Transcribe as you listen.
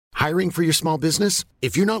Hiring for your small business?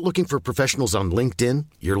 If you're not looking for professionals on LinkedIn,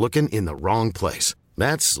 you're looking in the wrong place.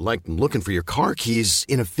 That's like looking for your car keys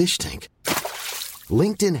in a fish tank.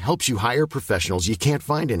 LinkedIn helps you hire professionals you can't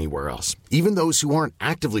find anywhere else, even those who aren't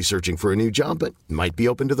actively searching for a new job but might be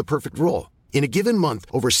open to the perfect role. In a given month,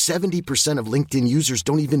 over 70% of LinkedIn users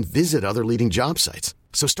don't even visit other leading job sites.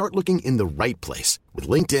 So start looking in the right place. With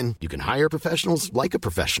LinkedIn, you can hire professionals like a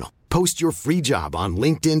professional. Post your free job on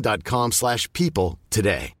linkedin.com/people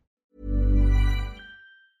today.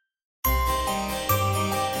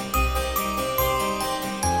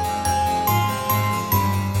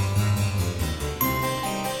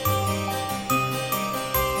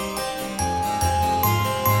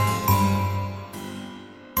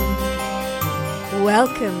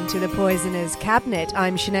 Welcome to the Poisoner's Cabinet.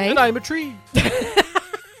 I'm Sinead. And I'm a tree.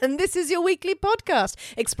 And this is your weekly podcast,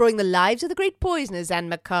 exploring the lives of the great poisoners and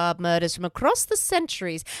macabre murders from across the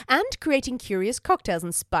centuries and creating curious cocktails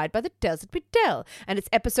inspired by the tales that we tell. And it's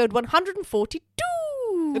episode 142.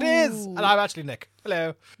 It is. And I'm actually Nick.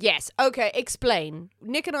 Hello. Yes. Okay, explain.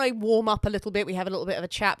 Nick and I warm up a little bit. We have a little bit of a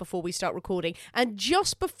chat before we start recording. And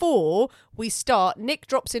just before we start, Nick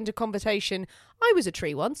drops into conversation, I was a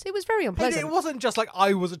tree once. It was very unpleasant. It wasn't just like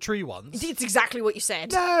I was a tree once. It's exactly what you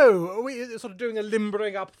said. No. We were sort of doing a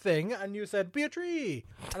limbering up thing and you said, be a tree.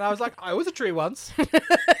 And I was like, I was a tree once.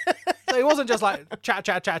 So it wasn't just like chat.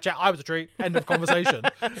 I was a tree. End of conversation.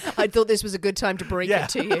 I thought this was a good time to break it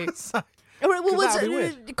to you. Well,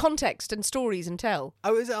 what's context and stories and tell? I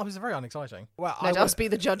was very unexciting. Well, Let us be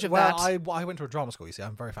the judge of that. I went to a drama school, you see.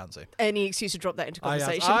 I'm very fancy. Any excuse to drop that into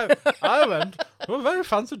conversation. I went to a very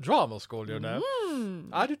fancy drama school, you know.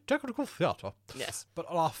 I did technical theatre. Yes. But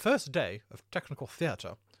on our first day of technical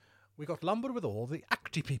theatre, we got lumbered with all the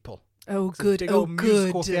acty people. Oh, So good. big old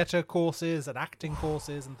musical theatre courses and acting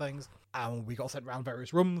courses and things. And we got sent around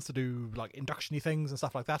various rooms to do like induction-y things and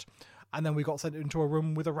stuff like that. And then we got sent into a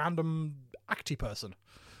room with a random acty person,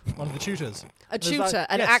 one of the tutors. A tutor,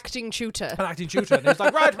 an acting tutor. An acting tutor. And he was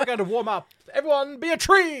like, right, we're going to warm up. Everyone be a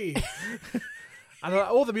tree. And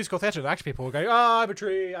all the musical theatre acting people were going, I'm a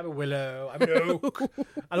tree, I'm a willow, I'm an oak.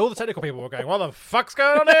 And all the technical people were going, what the fuck's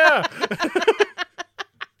going on here?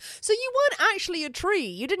 So you weren't actually a tree.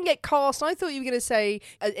 You didn't get cast. I thought you were going to say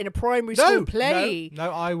in a primary school play.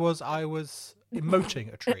 No, I was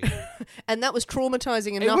emoting a tree. And that was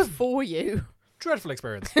traumatizing enough for you. Dreadful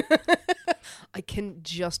experience. I can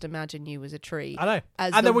just imagine you as a tree. I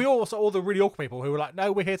know. Then we also all the really awkward people who were like,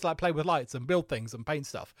 no, we're here to like play with lights and build things and paint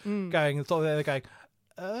stuff. Going and sort of they're going,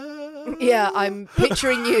 yeah, I'm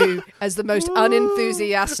picturing you as the most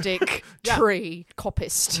unenthusiastic tree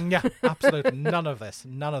copist. Yeah, absolutely. None of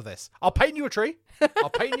this. I'll paint you a tree.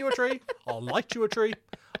 I'll light you a tree.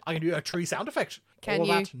 I can do a tree sound effect. Can all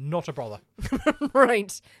you? That, not a bother.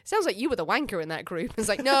 Right. Sounds like you were the wanker in that group. It's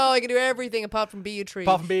like, no, I can do everything apart from be a tree.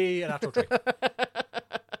 Apart from be an actual tree.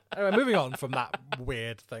 Anyway, moving on from that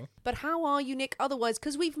weird thing. But how are you, Nick, otherwise?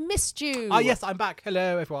 Because we've missed you. Yes, I'm back.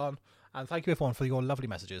 Hello, everyone. And thank you, everyone, for your lovely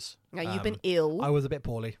messages. Now, you've been ill. I was a bit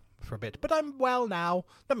poorly for a bit, but I'm well now.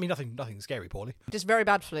 I mean, nothing scary poorly. Just very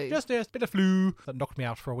bad flu. Just a bit of flu that knocked me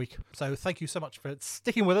out for a week. So thank you so much for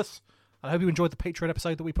sticking with us. I hope you enjoyed the Patreon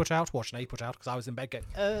episode that we put out. Well, Sinead put out because I was in bed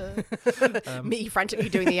going, Me frantically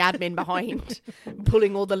doing the admin behind,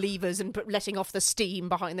 pulling all the levers and letting off the steam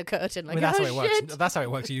behind the curtain. Like, that's how it works. That's how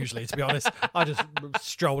it works usually, to be honest. I just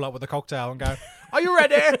stroll up with a cocktail and go, are you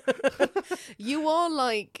ready? You are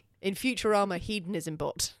like in Futurama hedonism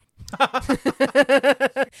bot.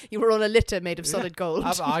 You were on a litter made of solid gold.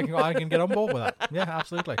 I can get on board with that. Yeah,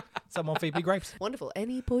 absolutely. Someone feed me grapes. Wonderful.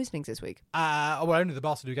 Any poisonings this week? Well, only the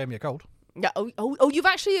bastard who gave me a cold. Yeah. Oh! You've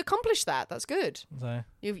actually accomplished that. That's good. So.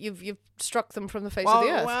 You've struck them from the face of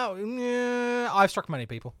the earth. Well, yeah, I've struck many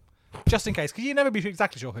people, just in case, because you never be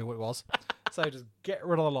exactly sure who it was. So just get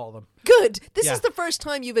rid of a lot of them. Good. This is the first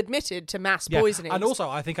time you've admitted to mass poisoning. And also,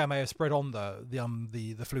 I think I may have spread on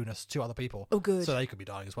the fluness to other people. Oh, good. So they could be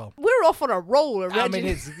dying as well. We're off on a roll already. I mean,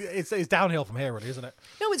 it's downhill from here, really, isn't it?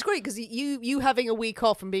 No, it's great because you having a week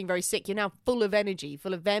off and being very sick, you're now full of energy,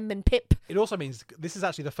 full of vim and pip. It also means this is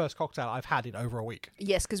actually the first cocktail I've had in over a week.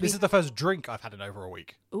 Yes, because this is the first drink I've had in over a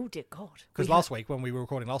week. Oh dear God! Because last week when we were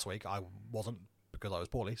recording last week, I wasn't because I was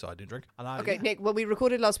poorly, so I didn't drink. Nick. When we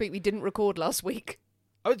recorded last week, we didn't record last week.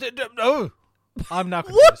 Oh, no! I'm now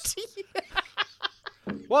confused.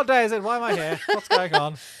 What? What day is it? Why am I here? What's going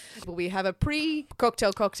on? Well, we have a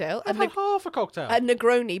pre-cocktail cocktail. I've had half a cocktail. A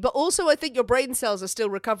Negroni. But also, I think your brain cells are still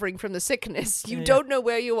recovering from the sickness. You don't know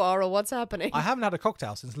where you are or what's happening. I haven't had a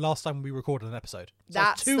cocktail since last time we recorded an episode. So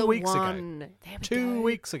that's 2 weeks one. ago. 2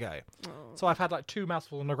 weeks ago. So I've had like 2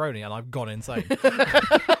 mouthfuls of Negroni and I've gone insane.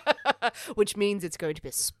 Which means it's going to be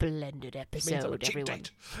a splendid episode, Means I'm a cheap everyone.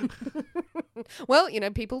 date. Well,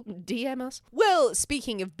 people DM us. Well,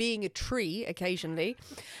 speaking of being a tree occasionally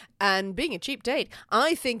and being a cheap date,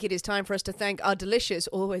 I think it is time for us to thank our delicious,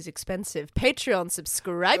 always expensive Patreon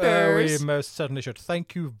subscribers. We most certainly should.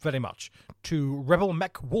 Thank you very much to Rebel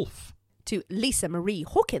Mech Wolf, To Lisa Marie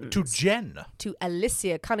Hawkins. to Jen, To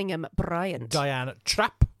Alicia Cunningham Bryant. Diane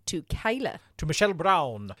Trapp, To Kayla. to Michelle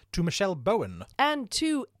Brown, to Michelle Bowen. And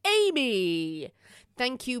to Amy.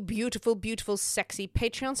 Thank you, beautiful, beautiful, sexy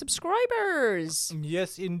Patreon subscribers.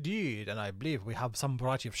 Yes, indeed. And I believe we have some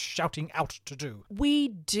variety of shouting out to do. We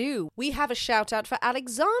do. We have a shout out for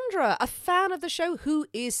Alexandra, a fan of the show who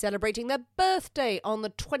is celebrating their birthday on the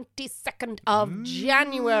 22nd of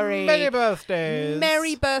January. Merry birthdays.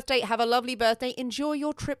 Merry birthday. Have a lovely birthday. Enjoy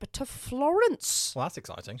your trip to Florence. Well, that's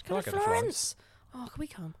exciting. Can Go I to go to Florence? Oh, can we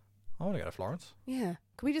come? I want to go to Florence. Yeah.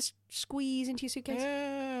 Can we just squeeze into your suitcase?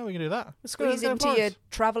 Yeah, we can do that. Squeeze Go to into your Florence.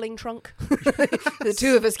 travelling trunk. The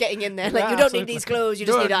two of us getting in there. Like, Yeah, you don't absolutely. need these clothes, you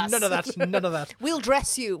just No, need us. None of that. None of that. We'll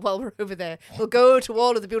dress you while we're over there. We'll go to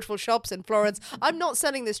all of the beautiful shops in Florence. I'm not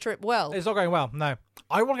selling this trip well. It's not going well. No,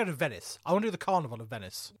 I want to go to Venice. I want to do the Carnival of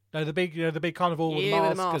Venice. No, the big carnival with Yeah,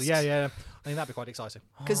 with the masks. masks. Yeah. I think that'd be quite exciting.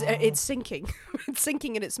 Because it's sinking. It's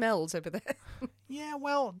sinking and it smells over there. Yeah,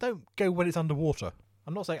 well, don't go when it's underwater.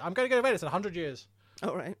 I'm not saying I'm going to go to Venice in 100 years.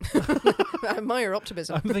 All right. I admire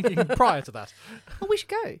optimism. I'm thinking prior to that. Oh, we should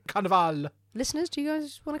go. Carnival. Listeners, do you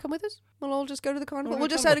guys want to come with us? We'll all just go to the carnival. We'll We'll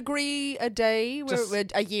go just carnival. agree a day, Just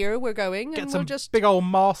a year we're going, Get and some we'll just... big old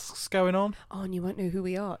masks going on. Oh, and you won't know who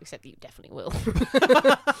we are, except that you definitely will.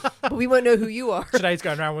 But we won't know who you are. Today's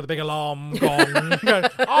going around with a big alarm gong. Going,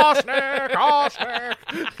 arsenic, arsenic.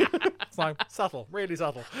 It's like subtle, really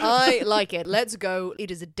subtle. I like it. Let's go. It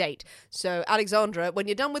is a date. So, Alexandra, when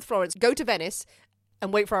you're done with Florence, go to Venice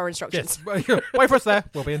and wait for our instructions. Yes, wait for us there.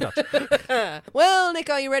 We'll be in touch. Well, Nick,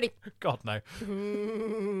 are you ready? God, no.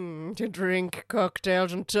 To drink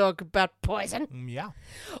cocktails and talk about poison? Yeah.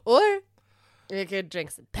 Or we could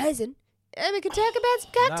drink some poison and we could talk about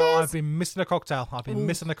some No, cocktails. I've been missing a cocktail. I've been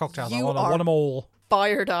missing the cocktails. I you want are- them all.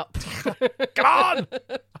 Fired up. Come on!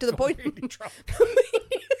 To the point. Really drunk.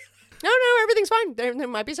 No, everything's fine. There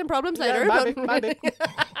might be some problems later. maybe, but- maybe.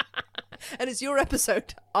 And it's your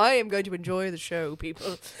episode. I am going to enjoy the show, people.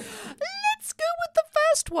 Let's go with the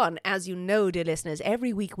first one. As you know, dear listeners,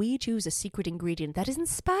 every week we choose a secret ingredient that is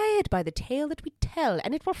inspired by the tale that we tell,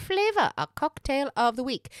 and it will flavour our cocktail of the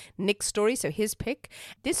week. Nick's story, so his pick.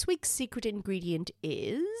 This week's secret ingredient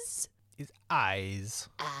is... His eyes.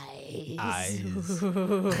 Eyes. Eyes.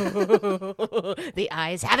 The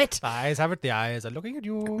eyes have it. The eyes have it. The eyes are looking at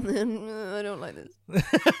you. I don't like this.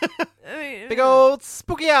 Big old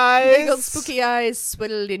spooky eyes. Big old spooky eyes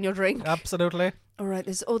swiddled in your drink. Absolutely. All right,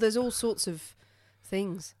 there's all sorts of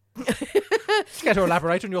things. Care to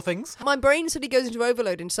elaborate on your things? My brain suddenly goes into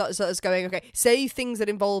overload and starts going, okay, say things that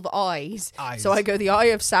involve eyes. Eyes. So I go the eye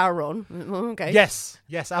of Sauron. Okay. Yes,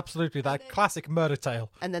 absolutely. That classic murder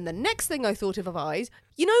tale. And then the next thing I thought of eyes,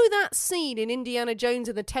 you know that scene in Indiana Jones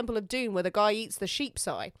and the Temple of Doom where the guy eats the sheep's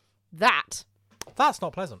eye? That. That's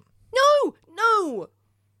not pleasant. No!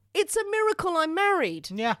 It's a miracle I'm married.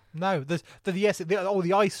 Yeah, no. The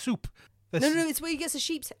eye soup. No, it's where he gets a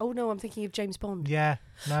sheep's... Oh, no, I'm thinking of James Bond. Yeah,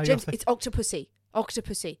 no. James, it's Octopussy.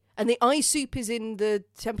 And the eye soup is in the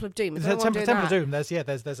Temple of Doom. Is The anyone doing Temple of that?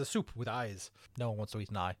 Doom. There's a soup with eyes. No one wants to eat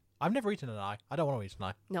an eye. I've never eaten an eye. I don't want to eat an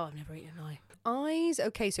eye. No, I've never eaten an eye. Eyes,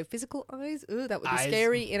 okay, so physical eyes. Ooh, that would be Eyes.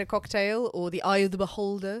 scary in a cocktail. Or the eye of the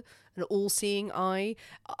beholder, an all-seeing eye.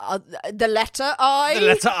 The letter I. The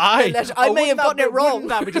letter I. The letter- I may have gotten it wrong. Wouldn't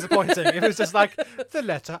that be disappointing? If it was just like the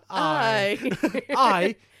letter I.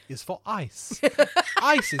 I is for ice.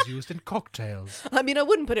 Ice is used in cocktails. I mean, I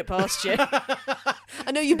wouldn't put it past you.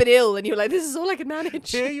 I know you've been ill and you're like, this is all I can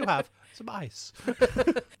manage. Here you have some ice.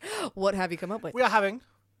 What have you come up with? We are having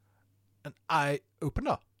an eye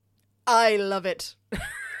opener. I love it.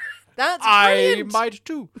 That's I brilliant. might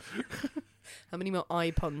too. How many more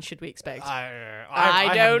eye puns should we expect?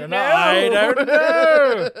 I don't know. I don't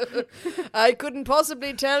know. I couldn't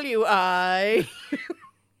possibly tell you.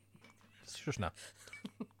 Shush now.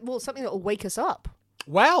 Well, something that will wake us up.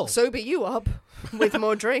 Well, Sober you up with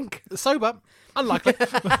more drink. sober, unlikely.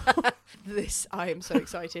 This, I am so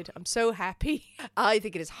excited. I'm so happy. I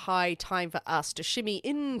think it is high time for us to shimmy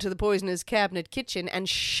into the Poisoner's Cabinet kitchen and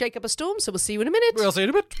shake up a storm, so we'll see you in a minute. We'll see you in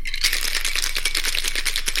a bit.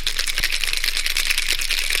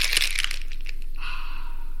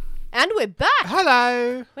 And we're back.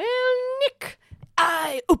 Hello. Well, Nick,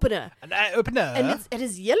 eye opener. An eye opener. And it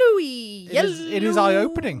is yellowy. It is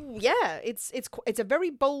eye-opening. Yeah, it's a very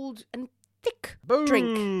bold and thick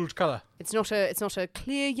drink. Bold colour. It's not a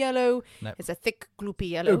clear yellow. No. It's a thick,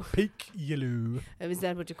 gloopy yellow. Opaque yellow. Oh, is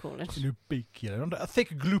that what you call it? Opaque yellow. Not a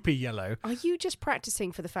thick, gloopy yellow. Are you just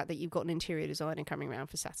practicing for the fact that you've got an interior designer coming around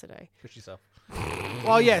for Saturday? Push yourself.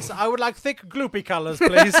 Well, yes, I would like thick, gloopy colours,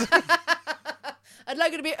 please. I'd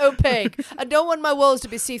like it to be opaque. I don't want my walls to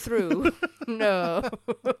be see-through. No.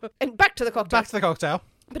 And back to the cocktail. Back to the cocktail.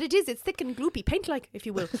 But it's thick and gloopy, paint-like, if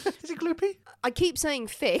you will. Is it gloopy? I keep saying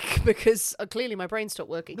thick because clearly my brain stopped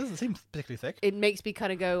working. It doesn't seem particularly thick. It makes me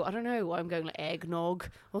kind of go, I don't know, I'm going like eggnog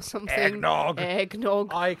or something. Eggnog.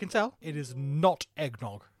 Eggnog. I can tell. It is not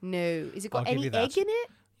eggnog. No. Is it got I'll give any you that. egg in it?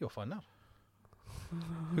 You'll find out.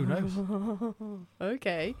 Who knows?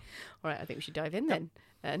 Okay. All right, I think we should dive in then.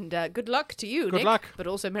 And good luck to you, Good Nick. luck. But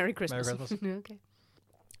also Merry Christmas. Merry Christmas. Okay.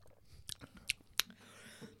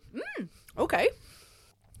 Okay.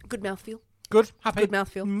 Good mouthfeel. Good. Happy. Good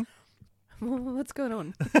mouthfeel. What's going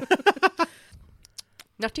on?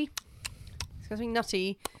 Nutty. It's got something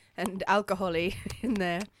nutty and alcohol-y in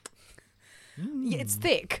there. Yeah, it's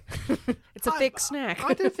thick. It's a thick snack.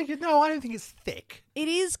 I don't think it. No, I don't think it's thick. It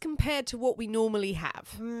is compared to what we normally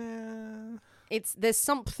have. There's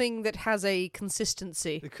something that has a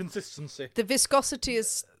consistency. The consistency The viscosity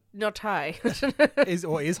is not high.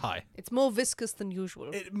 is high. It's more viscous than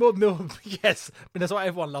usual. More, yes, but that's what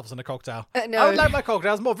everyone loves in a cocktail. No. I would like my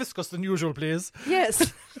cocktails more viscous than usual, please.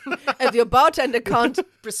 Yes. If your bartender can't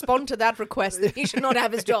respond to that request, then he should not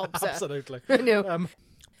have his job, sir. Absolutely. No.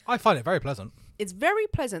 I find it very pleasant. It's very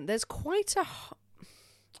pleasant. There's quite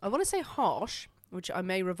I want to say harsh, which I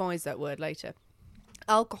may revise that word later,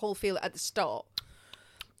 alcohol feel at the start.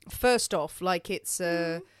 First off, like it's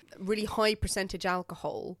a really high percentage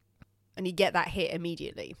alcohol, and you get that hit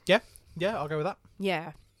immediately. Yeah, I'll go with that.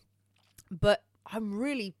 Yeah. But I'm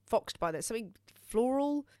really foxed by this. Something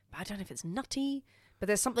floral. I don't know if it's nutty, but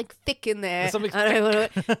there's something thick in there. There's something I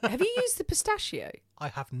don't know. Have you used the pistachio? I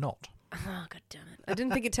have not. Oh, god damn it. I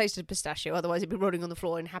didn't think it tasted pistachio, otherwise it'd be rolling on the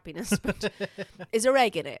floor in happiness. But is there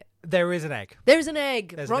egg in it? There is an egg. There's an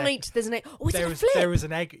egg. There's an right, egg. there's an egg. Oh, is it a flip? There is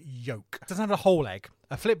an egg yolk. It doesn't have a whole egg.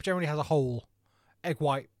 A flip generally has a whole egg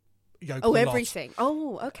white yolk. Oh, lot. everything.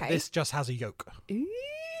 Oh, okay. This just has a yolk. Ooh.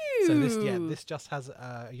 So this just has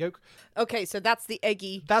a yolk. Okay, so that's the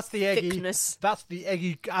eggy That's the eggy thickness. That's the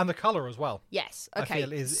eggy and the colour as well. Yes, I okay.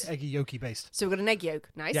 feel is eggy yolky based. So we've got an egg yolk.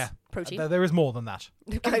 Nice. Yeah, Protein. There is more than that.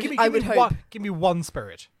 I would hope. Give me one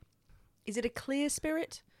spirit. Is it a clear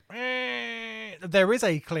spirit? There is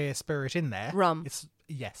a clear spirit in there. Rum.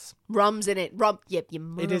 Yes. Rum's in it. Rum. Yep.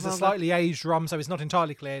 You It is a slightly aged rum, so it's not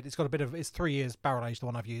entirely cleared. It's got a bit of. It's 3 years barrel aged. The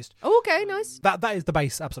one I've used. Oh, okay. Nice. That is the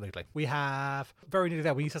base. Absolutely. We have very nearly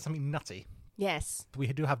there. We used to have something nutty. Yes. We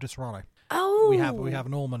do have Disaronno. Oh. We have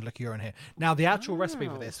an almond liqueur in here. Now the actual recipe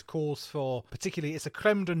for this calls for particularly it's a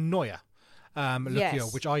creme de noix. Liqueur,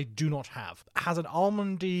 Yes. which I do not have. It has an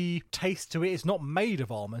almondy taste to it. It's not made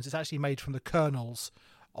of almonds. It's actually made from the kernels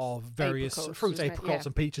of various Apricots, fruits, isn't it? apricots Yeah.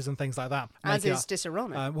 and peaches and things like that. As Make it is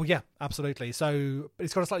Disaronno. well, yeah, absolutely. So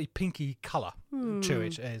it's got a slightly pinky colour to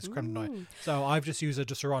it. It's creme de noix. So I've just used a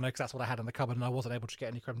Disaronno because that's what I had in the cupboard, and I wasn't able to get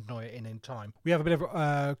any creme de noix in time. We have a bit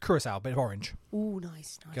of curacao, a bit of orange Ooh,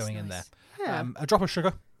 nice. going in there. Yeah. A drop of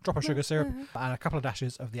sugar syrup, and a couple of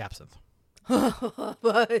dashes of the absinthe.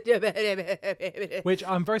 Which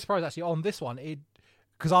I'm very surprised actually on this one,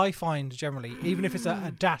 because I find generally, even if it's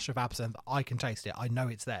a dash of absinthe, I can taste it. I know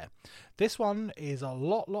it's there. This one is a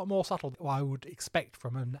lot more subtle than I would expect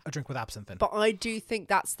from a drink with absinthe in. But I do think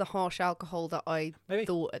that's the harsh alcohol that I Maybe.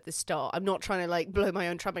 thought at the start. I'm not trying to like blow my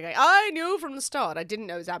own trumpet going, I knew from the start. I didn't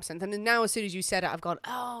know it was absinthe. And then now as soon as you said it, I've gone,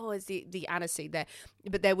 oh, it's the aniseed there.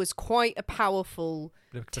 But there was quite a powerful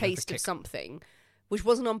Bit of a taste of kick. something, which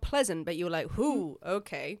wasn't unpleasant, but you were like, whoo,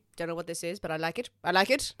 okay. Don't know what this is, but I like it. I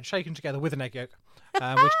like it. Shaken together with an egg yolk,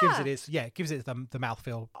 which gives it the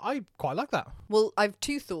mouthfeel. I quite like that. Well, I've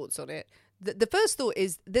two thoughts on it. The first thought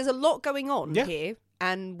is there's a lot going on Yeah. here,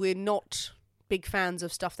 and we're not big fans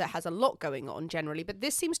of stuff that has a lot going on generally, but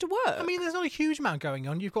this seems to work. I mean, there's not a huge amount going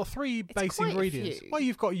on. You've got three base quite a ingredients. few. Well,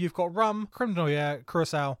 you've got rum, creme de noix,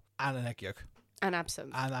 curacao, and an egg yolk. and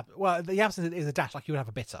absinthe. And the absinthe is a dash like you would have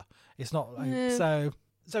a bitter. It's not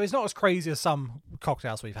so it's not as crazy as some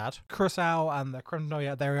cocktails we've had. Curacao and the creme de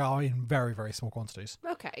noix, they are in very, very small quantities.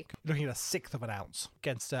 Okay. Looking at 1/6 of an ounce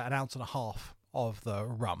against an ounce and a half of the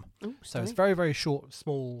rum. Ooh, So it's stunning. very, very short,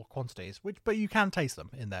 small quantities, but you can taste them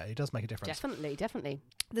in there. It does make a difference. Definitely.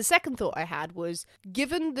 The second thought I had was,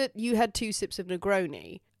 given that you had 2 sips of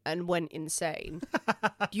Negroni and went insane,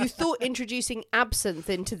 you thought introducing absinthe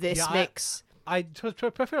into this Yeah, mix. To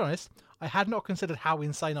be perfectly honest, I had not considered how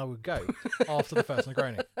insane I would go after the first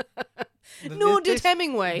Negroni. Nor did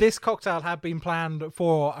Hemingway. This cocktail had been planned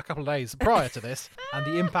for a couple of days prior to this, and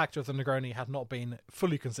the impact of the Negroni had not been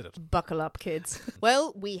fully considered. Buckle up, kids.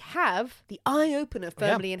 Well, we have the eye-opener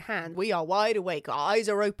firmly in hand. We are wide awake. Our eyes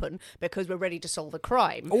are open because we're ready to solve a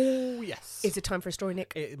crime. Oh, yes. Is it time for a story,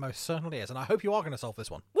 Nick? It most certainly is, and I hope you are going to solve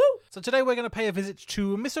this one. Woo! So today we're going to pay a visit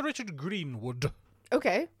to Mr. Richard Greenwood.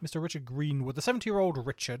 Okay. Mr. Richard Greenwood, the 70-year-old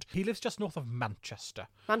Richard. He lives just north of Manchester.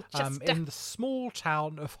 In the small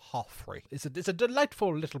town of Halfrey. It's a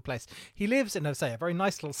delightful little place. He lives in, a very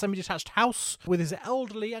nice little semi-detached house with his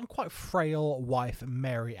elderly and quite frail wife,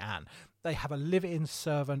 Mary Ann. They have a live-in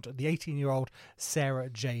servant, the 18-year-old Sarah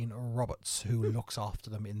Jane Roberts, who looks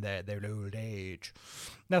after them in their old age.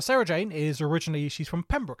 Now, Sarah Jane she's from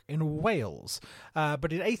Pembroke in Wales,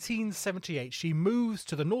 but in 1878 she moves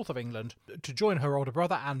to the north of England to join her older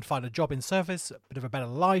brother and find a job in service, a bit of a better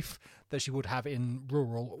life that she would have in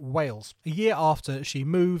rural Wales. A year after she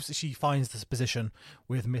moves, she finds this position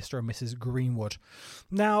with Mr. and Mrs. Greenwood.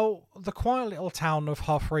 Now, the quiet little town of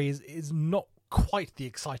Halfrey is not quite the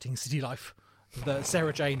exciting city life that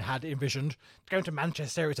Sarah Jane had envisioned. Going to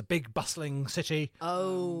Manchester, it's a big bustling city.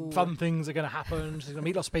 Oh. Fun things are going to happen. She's going to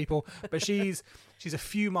meet lots of people. But she's a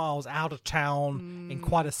few miles out of town in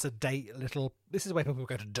quite a sedate little... This is where people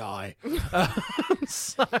go to die.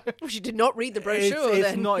 She did not read the brochure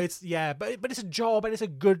then. But it's a job, and it's a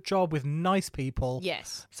good job with nice people.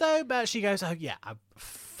 Yes. So she goes, oh yeah,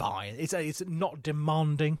 fine. It's not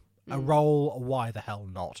demanding. A role, why the hell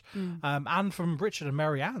not? And from Richard and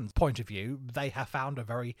Mary Ann's point of view, they have found a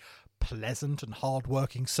very pleasant and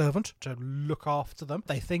hard-working servant to look after them.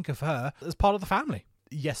 They think of her as part of the family.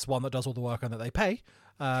 Yes, one that does all the work and that they pay,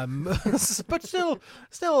 but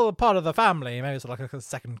still part of the family. Maybe it's like a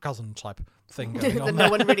second cousin type thing going on that no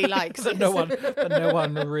one really likes. that no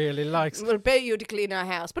one really likes. We'll pay you to clean our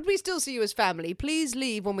house, but we still see you as family. Please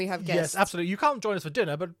leave when we have guests. Yes, absolutely. You can't join us for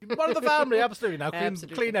dinner, but one of the family, absolutely. Now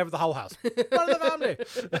clean over the whole house. One of the family.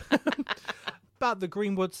 But the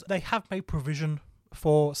Greenwoods, they have made provision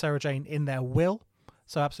for Sarah Jane in their will.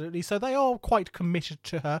 So absolutely. So they are quite committed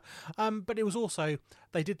to her. But it was also,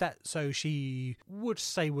 they did that so she would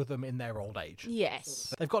stay with them in their old age.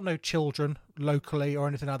 Yes. They've got no children locally or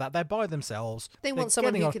anything like that. They're by themselves. They want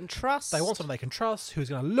someone who can trust. They want someone they can trust, who's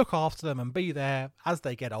going to look after them and be there as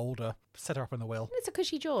they get older, set her up in the will. It's a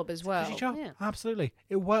cushy job as well. Cushy job. Yeah. Absolutely.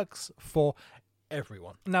 It works for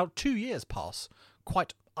everyone. Now, 2 years pass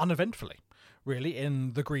quite uneventfully. Really,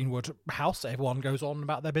 in the Greenwood house, everyone goes on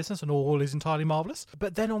about their business and all is entirely marvellous.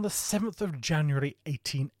 But then on the 7th of January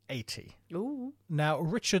 1880, now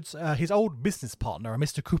Richard's, his old business partner,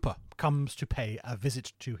 Mr. Cooper, comes to pay a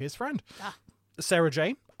visit to his friend. Sarah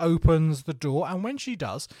Jane opens the door, and when she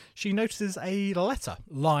does, she notices a letter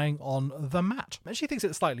lying on the mat. And she thinks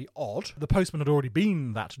it's slightly odd. The postman had already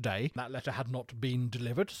been that day. That letter had not been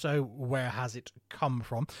delivered, so where has it come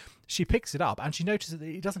from? She picks it up, and she notices that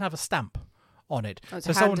it doesn't have a stamp on it.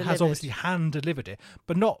 So someone has obviously hand delivered it,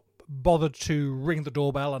 but not bothered to ring the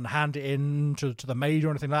doorbell and hand it in to the maid or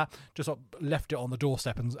anything like that. Just sort of left it on the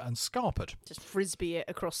doorstep and scarpered. Just frisbee it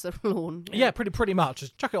across the lawn. Yeah, pretty much.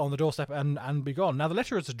 Just chuck it on the doorstep and be gone. Now, the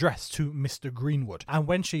letter is addressed to Mr. Greenwood, and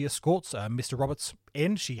when she escorts Mr. Roberts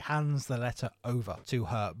in, she hands the letter over to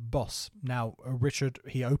her boss. Now, Richard,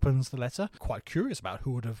 he opens the letter, quite curious about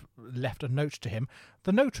who would have left a note to him.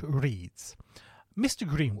 The note reads, Mr.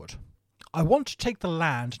 Greenwood, I want to take the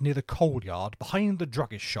land near the coal yard behind the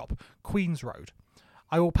druggist shop, Queen's Road.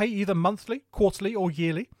 I will pay either monthly, quarterly or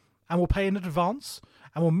yearly, and will pay in advance,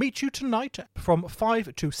 and will meet you tonight from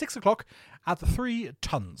 5 to 6 o'clock at the 3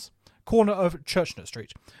 Tons, corner of Churchnet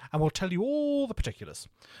Street, and will tell you all the particulars.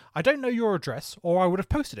 I don't know your address, or I would have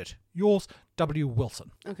posted it. Yours, W.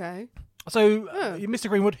 Wilson. Okay. So, Mr.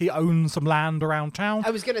 Greenwood, he owns some land around town.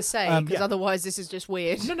 I was going to say, because otherwise this is just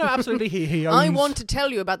weird. No, absolutely. He owns... I want to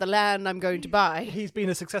tell you about the land I'm going to buy. He's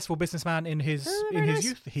been a successful businessman in his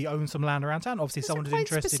youth. He owns some land around town. Obviously, someone is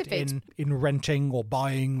interested in renting or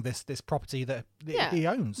buying this property that he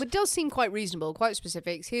owns. But it does seem quite reasonable, quite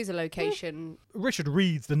specific. Here's a location. Richard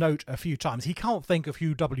reads the note a few times. He can't think of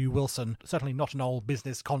Hugh W. Wilson, certainly not an old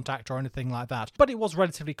business contact or anything like that. But it was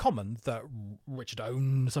relatively common that Richard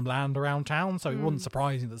owned some land around town, so it wasn't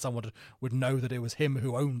surprising that someone would know that it was him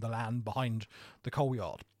who owned the land behind the coal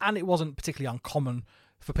yard. And it wasn't particularly uncommon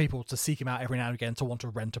for people to seek him out every now and again to want to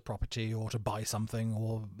rent a property or to buy something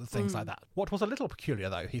or things like that. What was a little peculiar,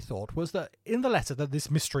 though, he thought, was that in the letter that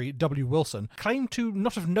this mystery W. Wilson claimed to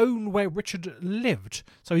not have known where Richard lived,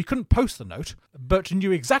 so he couldn't post the note, but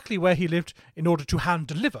knew exactly where he lived in order to hand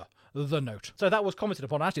deliver the note. So that was commented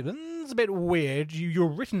upon. Actually, it's a bit weird. You're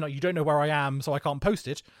written, you don't know where I am, so I can't post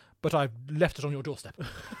it, but I've left it on your doorstep.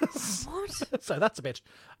 What? So that's a bit.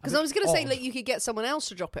 Because I was going to say, odd. like, you could get someone else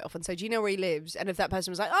to drop it off and say, do you know where he lives? And if that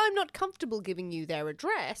person was like, I'm not comfortable giving you their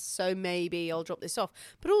address, so maybe I'll drop this off.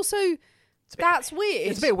 But also, that's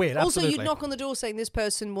weird. It's a bit weird, Also, absolutely. you'd knock on the door saying, this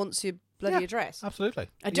person wants your bloody address. Absolutely.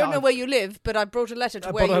 I don't know where you live, but I brought a letter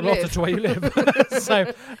to where you live. To where you live.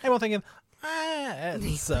 So everyone thinking,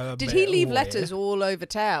 it's a Did bit he leave weird. letters all over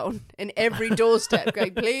town in every doorstep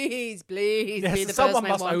going, please, please Yes, be the someone person I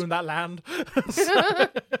must want? own that land. So,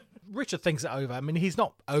 Richard thinks it over. I mean, he's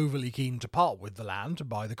not overly keen to part with the land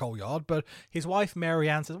by the coal yard, but his wife Mary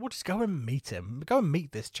Ann says, well, just go and meet him. Go and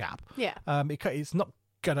meet this chap. Yeah. It's not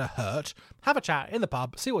gonna hurt. Have a chat in the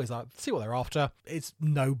pub, see what he's like, see what they're after. It's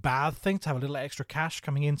no bad thing to have a little extra cash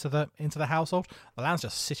coming into the household. The land's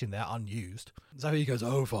just sitting there unused. So he goes,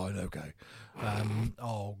 oh fine, okay.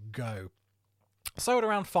 I'll go. So at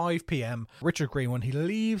around 5 p.m, Richard Greenwood, he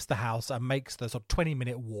leaves the house and makes the sort of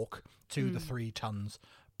 20-minute walk to the 3 Tons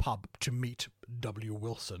pub to meet W.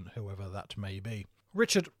 Wilson, whoever that may be.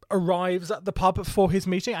 Richard arrives at the pub for his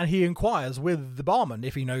meeting and he inquires with the barman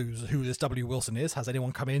if he knows who this W. Wilson is. Has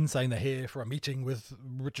anyone come in saying they're here for a meeting with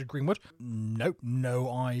Richard Greenwood? Nope, no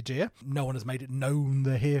idea. No one has made it known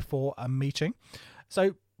they're here for a meeting.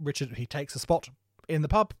 So Richard, he takes a spot in the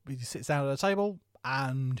pub, he sits down at a table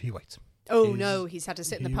and he waits. Oh no, he's had to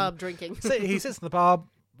sit in the pub drinking. So he sits in the pub.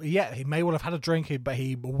 Yeah, he may well have had a drink, but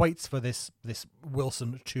he waits for this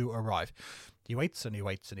Wilson to arrive. He waits and he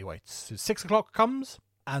waits and he waits. 6 o'clock comes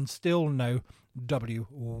and still no W.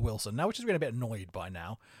 Wilson. Now, which is getting a bit annoyed by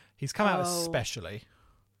now. He's come out especially.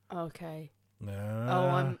 Okay.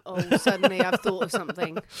 Suddenly I've thought of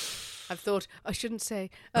something. I've thought, I shouldn't say.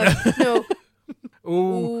 No.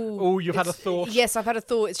 Ooh, you've had a thought. Yes, I've had a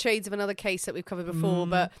thought. It's shades of another case that we've covered before.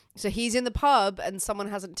 But so he's in the pub and someone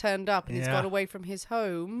hasn't turned up and he's gone away from his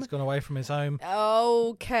home. He's gone away from his home.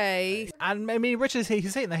 Okay. And I mean, Richard,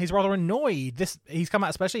 he's sitting there. He's rather annoyed. He's come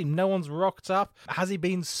out especially. No one's rocked up. Has he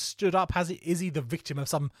been stood up? Is he the victim of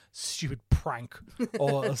some stupid prank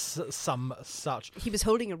or some such? He was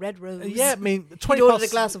holding a red rose. Yeah, I mean, 20 He ordered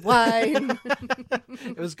past... a glass of wine.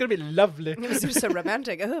 It was going to be lovely. It was so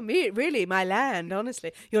romantic. Oh, me, really, my land.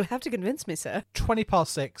 Honestly, you'll have to convince me, sir. 20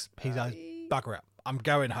 past 6, he goes, bugger it, I'm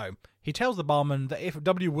going home. He tells the barman that if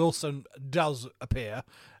W. Wilson does appear,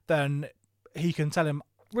 then he can tell him,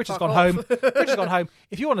 Richard's gone home. Richard's gone home.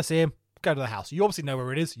 If you want to see him, go to the house. You obviously know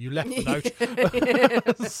where it is. You left the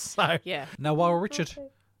note. So, yeah. Now, while Richard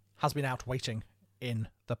has been out waiting in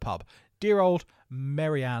the pub, dear old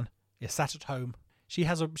Mary Ann is sat at home.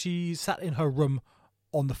 She's sat in her room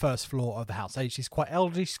on the first floor of the house. She's quite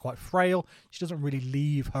elderly, she's quite frail, she doesn't really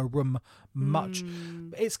leave her room much.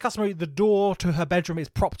 It's customary, the door to her bedroom is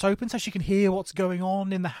propped open so she can hear what's going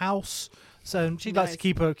on in the house. So she likes to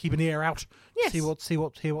keep an ear out, yes. see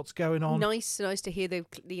what's going on. Nice to hear the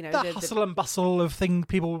hustle and bustle of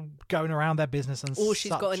people going around their business and or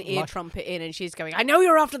she's got an ear like. trumpet in and she's going, I know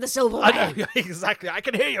you're after the silverware. I know, exactly. I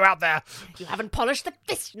can hear you out there. You haven't polished the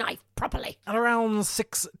fish knife properly. At around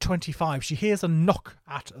 6:25, she hears a knock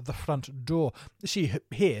at the front door. She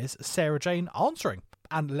hears Sarah Jane answering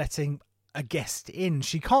and letting a guest in.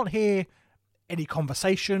 She can't hear any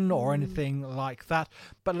conversation or anything like that,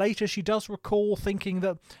 but later she does recall thinking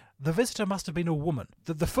that the visitor must have been a woman.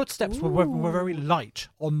 The footsteps were very light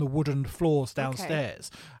on the wooden floors downstairs.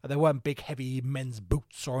 There weren't big heavy men's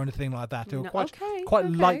boots or anything like that. They were quite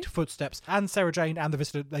light footsteps. And Sarah Jane and the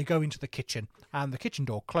visitor, they go into the kitchen and the kitchen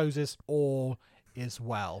door closes. All is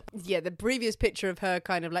well. Yeah, the previous picture of her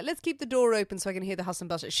kind of like, let's keep the door open so I can hear the hustle and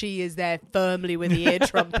bustle. She is there firmly with the ear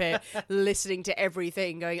trumpet, listening to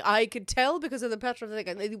everything, going, I could tell because of the pattern of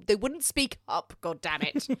the they wouldn't speak up, god damn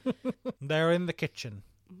it. They're in the kitchen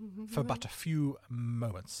for but a few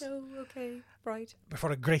moments. Oh, okay, right.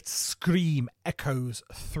 Before a great scream echoes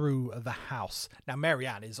through the house. Now, Mary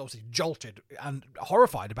Ann is obviously jolted and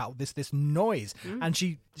horrified about this noise, and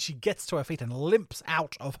she gets to her feet and limps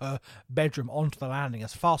out of her bedroom onto the landing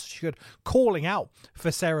as fast as she could, calling out for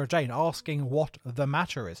Sarah Jane, asking what the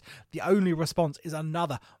matter is. The only response is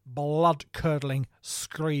another blood-curdling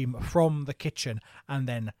scream from the kitchen, and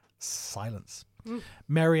then silence.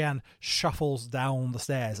 Mary Ann shuffles down the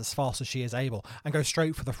stairs as fast as she is able and goes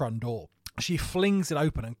straight for the front door. She flings it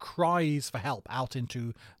open and cries for help out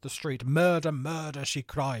into the street. Murder, murder, she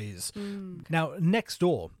cries. Now, next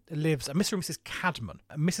door lives a Mr. and Mrs. Cadman.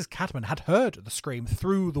 Mrs. Cadman had heard the scream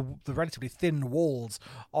through the relatively thin walls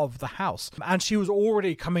of the house, and she was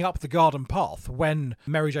already coming up the garden path when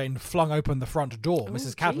Mary Jane flung open the front door.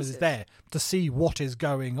 Mrs. Cadman is there to see what is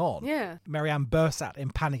going on. Yeah. Mary Ann bursts out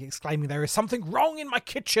in panic, exclaiming, "There is something wrong in my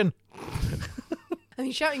kitchen!" And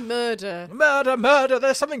he's shouting murder. Murder, murder,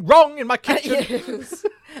 there's something wrong in my kitchen. Yes.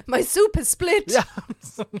 My soup is split. Yeah.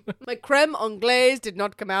 My creme anglaise did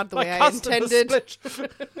not come out the way I custard was intended.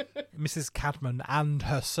 split. Mrs. Cadman and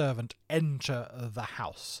her servant enter the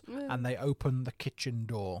house and they open the kitchen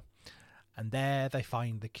door. And there they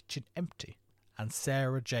find the kitchen empty and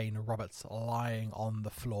Sarah Jane Roberts lying on the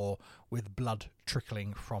floor with blood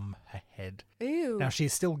trickling from her head. Ew. Now she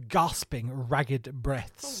is still gasping ragged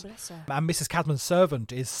breaths. Oh, bless her. And Mrs. Cadman's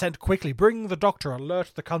servant is sent quickly. Bring the doctor,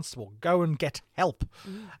 alert the constable, go and get help.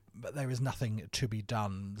 But there is nothing to be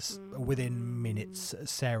done. Within minutes,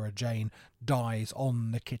 Sarah Jane dies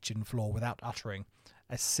on the kitchen floor without uttering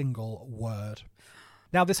a single word.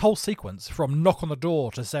 Now, this whole sequence, from knock on the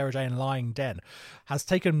door to Sarah Jane lying dead, has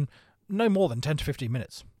taken no more than 10 to 15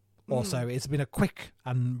 minutes. Also, it's been a quick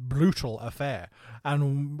and brutal affair.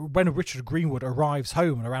 And when Richard Greenwood arrives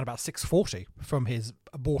home at around about 6:40 from his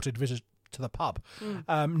aborted visit to the pub,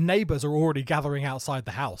 neighbours are already gathering outside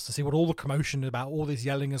the house to see what all the commotion about, all this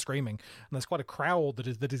yelling and screaming. And there's quite a crowd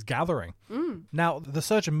that is gathering. Now, the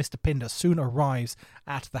surgeon, Mr. Pinder, soon arrives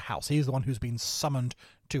at the house. He's the one who's been summoned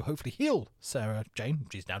to hopefully heal Sarah Jane.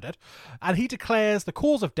 She's now dead. And he declares the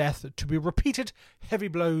cause of death to be repeated heavy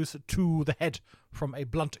blows to the head from a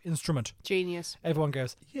blunt instrument. Genius. Everyone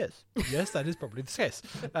goes, yes, that is probably the case.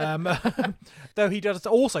 Though he does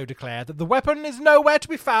also declare that the weapon is nowhere to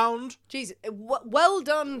be found. Jeez, well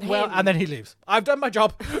done, him. Well, and then he leaves. I've done my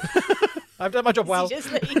job. I've done my job well.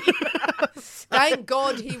 Just leave. Thank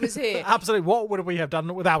God he was here. Absolutely. What would we have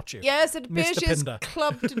done without you? Yes, it appears Mr. she is Pinder.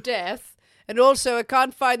 clubbed to death. And also, I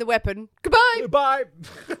can't find the weapon. Goodbye! Bye.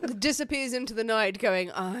 Disappears into the night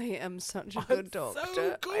going, I am such a good doctor.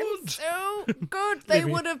 so good. I'm so good. They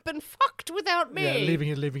Leaving- would have been fucked without me. Yeah,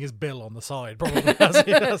 leaving his bill on the side, probably. as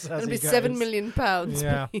It'll he be goes. £7 million,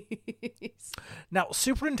 Yeah. please. Now,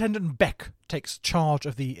 Superintendent Beck takes charge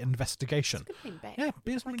of the investigation. Beck. Yeah,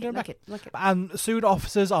 Superintendent like Beck. it, like it. And soon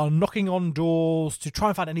officers are knocking on doors to try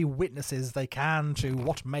and find any witnesses they can to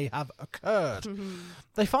what may have occurred.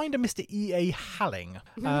 They find a Mr. E.A. Halling.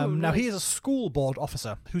 Now, he is a school board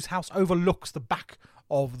officer whose house overlooks the back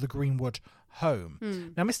of the Greenwood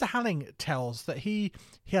home. Now, Mr. Halling tells that he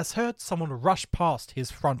has heard someone rush past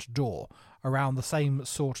his front door around the same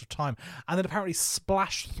sort of time and then apparently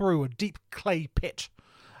splash through a deep clay pit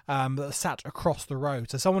that sat across the road.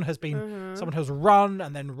 So someone has run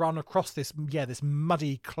and then run across this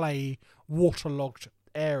muddy clay waterlogged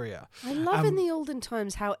area. I love in the olden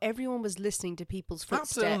times how everyone was listening to people's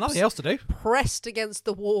footsteps. Absolutely nothing else to do. Pressed against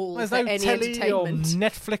the wall There's for no any telly or entertainment.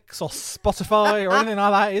 Netflix or Spotify or anything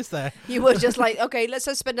like that, is there? You were just like, okay, let's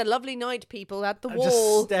just spend a lovely night, people, at the Just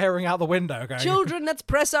wall. staring out the window going, Children, let's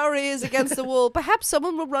press our ears against the wall. Perhaps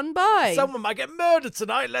someone will run by. someone might get murdered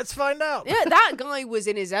tonight, let's find out. Yeah, that guy was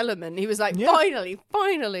in his element. He was like, Yeah.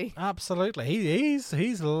 finally. Absolutely.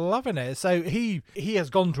 He's loving it. So he has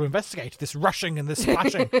gone to investigate this rushing and this splashing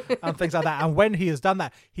and things like that. And when he has done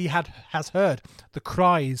that, he has heard the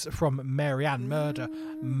cries from Marianne,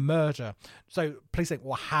 murder. So police think,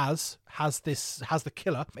 well, has the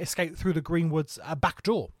killer escaped through the Greenwood's back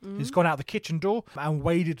door? He's gone out the kitchen door and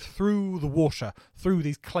waded through the water, through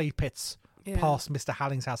these clay pits, past Mr.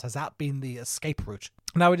 Halling's house. Has that been the escape route?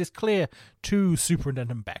 Now, it is clear to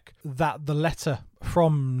Superintendent Beck that the letter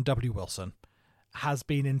from W. Wilson has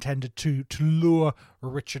been intended to lure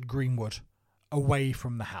Richard Greenwood away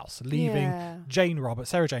from the house, leaving Sarah Jane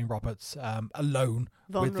Roberts, alone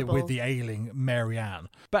with Vulnerable. the ailing Marianne.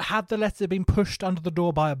 But had the letter been pushed under the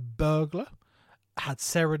door by a burglar? Had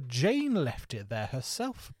Sarah Jane left it there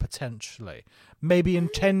herself, potentially? Maybe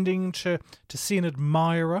intending to see an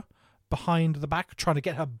admirer behind the back, trying to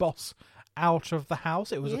get her boss out of the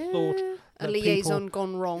house? It was a thought. A that liaison people-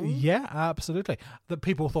 gone wrong. Yeah, absolutely. That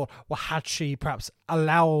people thought, well, had she perhaps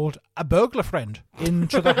allowed a burglar friend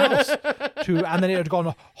into the house and then it had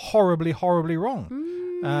gone horribly, horribly wrong.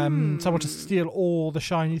 Someone to steal all the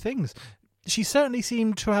shiny things. She certainly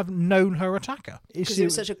seemed to have known her attacker. Because it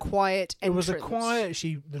was such a quiet entrance. It was a quiet.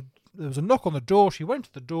 There was a knock on the door. She went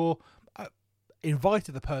to the door,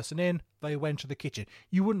 invited the person in. They went to the kitchen.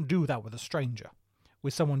 You wouldn't do that with a stranger,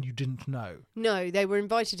 with someone you didn't know. No, they were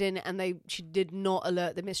invited in and she did not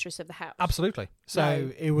alert the mistress of the house. Absolutely. So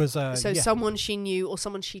No. it was someone she knew or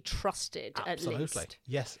someone she trusted Absolutely. at least.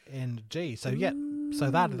 Yes, indeed. So so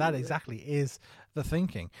that exactly is the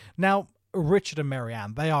thinking. Now, Richard and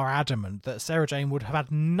Marianne, they are adamant that Sarah Jane would have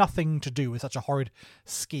had nothing to do with such a horrid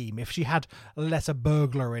scheme. If she had let a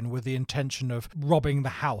burglar in with the intention of robbing the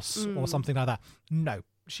house or something like that, no,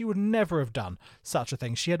 she would never have done such a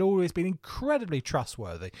thing. She had always been incredibly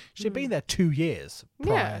trustworthy. She had been there 2 years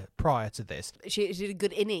prior to this. She did a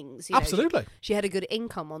good innings. Absolutely. She had a good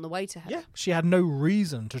income on the way to her. Yeah, she had no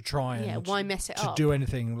reason to try and why mess it up? to do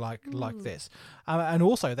anything like this. And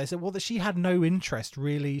also, they said, well, that she had no interest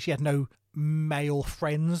really. She had no male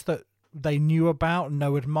friends that they knew about,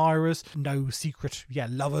 no admirers, no secret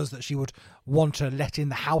lovers that she would want to let in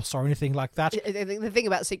the house or anything like that. The thing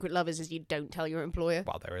about secret lovers is you don't tell your employer.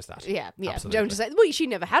 Well, there is that. Yeah. Absolutely. Don't just say, well, she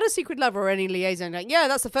never had a secret lover or any liaison. Like, yeah,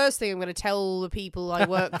 that's the first thing I'm going to tell the people I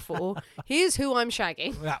work for. Here's who I'm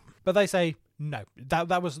shagging. Yeah, but they say no.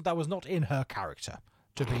 That was not in her character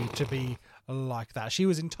to be like that. She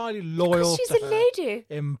was entirely loyal She's to a her lady.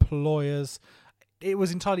 employers. It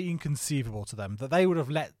was entirely inconceivable to them that they would have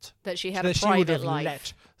let She would have life.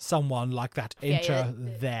 let someone like that enter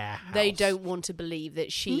their house. They don't want to believe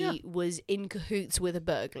that she was in cahoots with a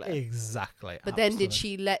burglar. Exactly. But then did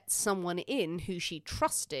she let someone in who she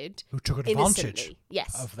trusted, who took advantage innocently?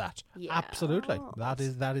 Yes. of that? Yeah. Absolutely. That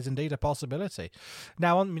is indeed a possibility.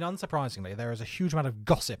 Now, unsurprisingly, there is a huge amount of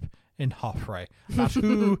gossip in Harpray about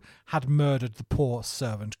who had murdered the poor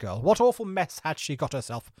servant girl. What awful mess had she got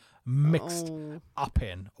herself mixed up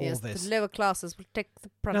in all this? The lower classes will take the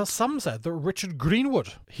brunt. Now, some said that Richard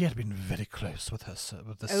Greenwood, he had been very close with the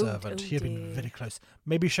servant. He had been very close.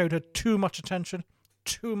 Maybe showed her too much attention,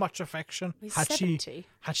 too much affection. He's Had 70.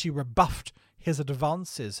 she rebuffed his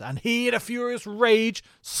advances, and he, in a furious rage,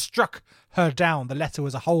 struck her down. The letter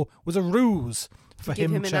was a ruse for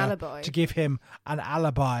give him him an alibi. to give him an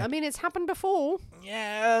alibi. I mean, it's happened before.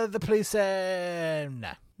 Yeah, the police said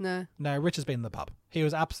No. no. Richard's been in the pub. He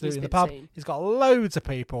was absolutely in the been pub. seen. He's got loads of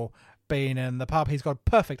people being in the pub. He's got a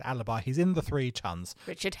perfect alibi. He's in the 3 Tons.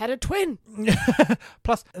 Richard had a twin.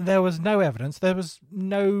 Plus, there was no evidence. There was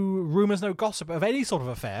no rumours, no gossip of any sort of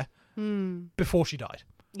affair before she died.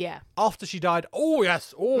 Yeah. After she died, all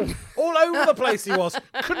over the place he was.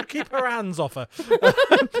 Couldn't keep her hands off her.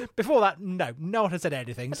 Before that, no one had said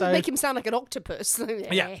anything. So Make him sound like an octopus.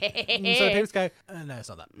 yeah. So people go, no, it's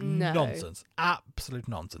not that. No. Nonsense. Absolute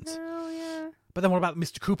nonsense. Oh, yeah. But then what about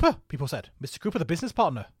Mr. Cooper? People said. Mr. Cooper, the business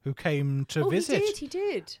partner who came to visit. He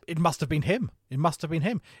did. It must have been him.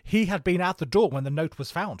 He had been at the door when the note was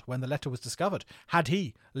found, when the letter was discovered. Had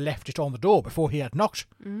he left it on the door before he had knocked?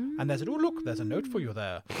 And they said, oh, look, there's a note for you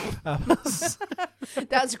there.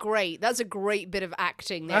 That's great. That's a great bit of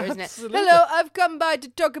acting there, isn't it? Absolutely. Hello, I've come by to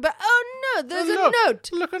talk about... Oh, no, there's a note.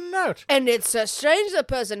 Look, a note. And it's strange the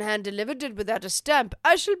person hand-delivered it without a stamp.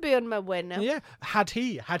 I shall be on my way now. Yeah. Had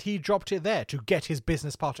he dropped it there to get his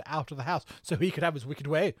business partner out of the house so he could have his wicked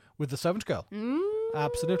way with the servant girl?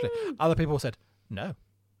 Absolutely. Other people said, no,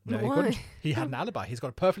 he Why? couldn't. He had an alibi. He's got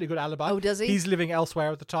a perfectly good alibi. Oh, does he? He's living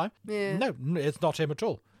elsewhere at the time. Yeah. No, it's not him at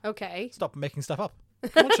all. Okay. Stop making stuff up.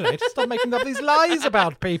 Come on, Sinead, stop making up these lies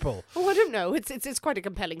about people. Oh, I don't know. It's quite a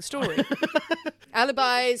compelling story.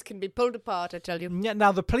 Alibis can be pulled apart, I tell you. Yeah,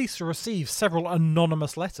 now, the police received several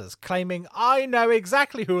anonymous letters claiming, I know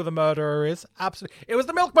exactly who the murderer is. Absolutely. It was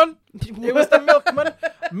the milkman. It was the milkman.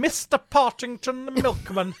 Mr. Partington, the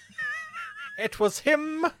milkman. It was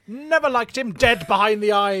him. Never liked him. Dead behind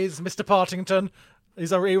the eyes, Mr. Partington. He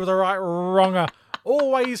was a right wronger.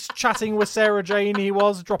 Always chatting with Sarah Jane, he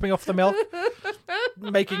was, dropping off the milk.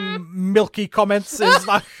 Making milky comments. Is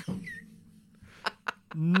like...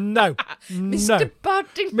 No. Mr.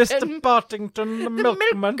 Partington. Mr. Partington, the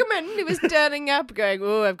milkman. He was turning up going,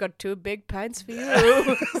 oh, I've got 2 big pints for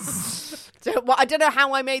you. So, well, I don't know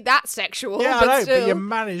how I made that sexual, Yeah, but I know, still. but you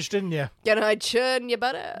managed, didn't you? Can I churn your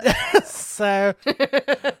butter? So,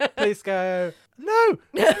 please go, no,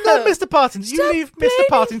 not Mr. Partington. You leave Mr.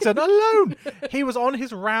 Partington alone. He was on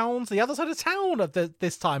his rounds the other side of town at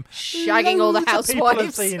this time. Shagging all the Loads of people have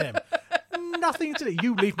housewives. seen him. Nothing to do.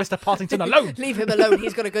 You leave Mr. Partington alone. Leave him alone.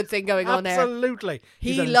 He's got a good thing going on there. Absolutely.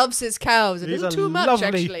 He loves his cows a He's little a too much, lovely,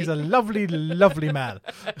 actually. He's a lovely, lovely man.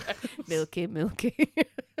 Milky.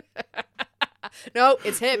 No,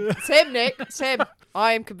 it's him. It's him, Nick. It's him.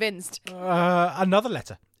 I am convinced. Another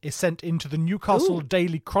letter is sent into the Newcastle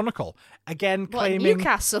Daily Chronicle, again What, claiming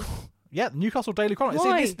Newcastle? Yeah, the Newcastle Daily Chronicle.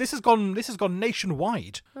 Why? See, this has gone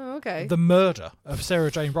nationwide. Oh, okay. The murder of Sarah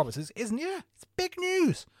Jane Roberts isn't. It's big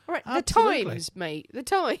news. All right, Absolutely. The Times, mate. The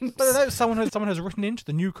Times. But someone has written into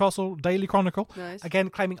the Newcastle Daily Chronicle, Nice. again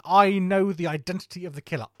claiming, I know the identity of the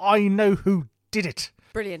killer. I know who did it.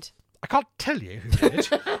 Brilliant. I can't tell you who did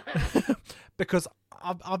it because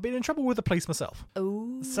I've been in trouble with the police myself.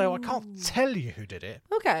 Oh. So I can't tell you who did it.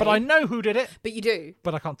 Okay. But I know who did it, But you do.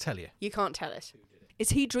 but I can't tell you. You can't tell it. Is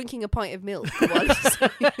he drinking a pint of milk?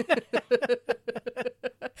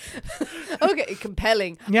 Okay,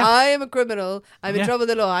 compelling. Yeah. I am a criminal. I'm in Yeah. trouble with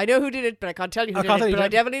the law. I know who did it, but I can't tell you who I did can't it. tell you, But I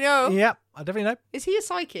don't- definitely know. Yeah, I definitely know. Is he a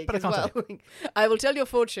psychic But I as can't well? I will tell your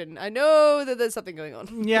fortune. I know that there's something going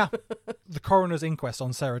on. Yeah. The coroner's inquest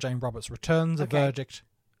on Sarah Jane Roberts returns a Okay. verdict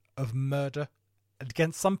of murder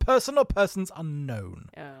against some person or persons unknown.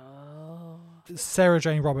 Oh. Sarah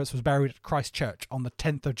Jane Roberts was buried at Christ Church on the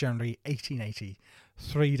 10th of January 1880,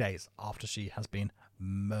 3 days after she has been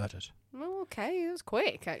murdered. Okay, it was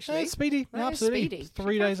quick, actually. Speedy, That is absolutely. speedy.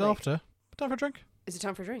 3 days Fantastic. after. Time for a drink. Is it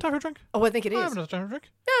time for a drink? Time for a drink. Oh, I think it I is. haven't had time for a drink.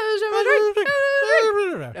 No, it's time for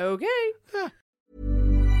a drink. Okay.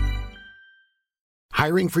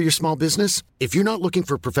 Hiring for your small business? If you're not looking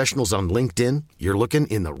for professionals on LinkedIn, you're looking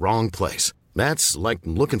in the wrong place. That's like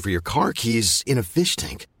looking for your car keys in a fish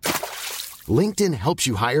tank. LinkedIn helps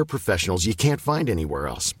you hire professionals you can't find anywhere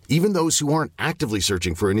else, even those who aren't actively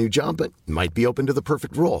searching for a new job but might be open to the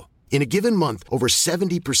perfect role. In a given month, over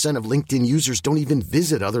 70% of LinkedIn users don't even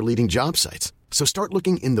visit other leading job sites. So start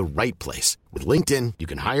looking in the right place. With LinkedIn, you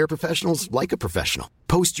can hire professionals like a professional.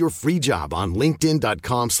 Post your free job on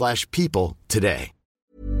linkedin.com/people today.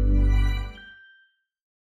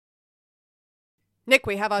 Nick,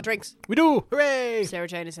 we have our drinks. We do! Hooray! Sarah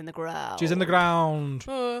Jane is in the ground. She's in the ground.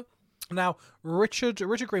 Uh, Now, Richard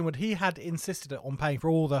Greenwood, he had insisted on paying for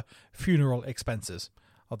all the funeral expenses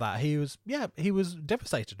of that. He was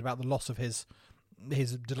devastated about the loss of his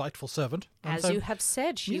delightful servant. And As so- you have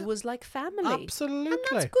said, she Yeah. was like family. Absolutely.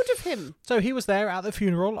 And that's good of him. So he was there at the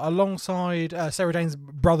funeral alongside Sarah Jane's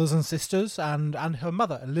brothers and sisters, and her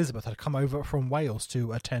mother, Elizabeth, had come over from Wales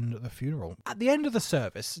to attend the funeral. At the end of the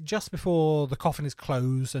service, just before the coffin is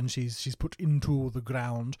closed and she's put into the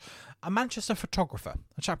ground, a Manchester photographer,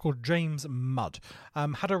 a chap called James Mudd,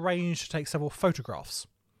 had arranged to take several photographs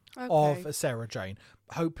of Sarah Jane,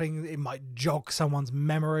 hoping it might jog someone's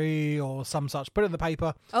memory or some such. Put it in the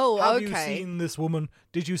paper. Oh, Have you okay. seen this woman?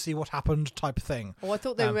 Did you see what happened? Type thing. Oh, I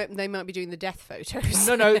thought they might be doing the death photos.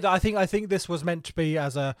 No. I think this was meant to be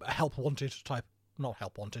as a help wanted type. Not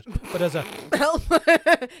help wanted, but as a Help.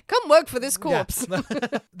 Come work for this corpse. Yeah.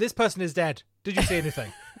 This person is dead. Did you see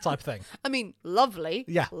anything? Type thing. I mean, lovely.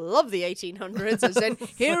 Yeah. Love the 1800s. And said,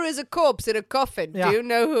 here is a corpse in a coffin. Yeah. Do you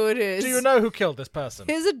know who it is? Do you know who killed this person?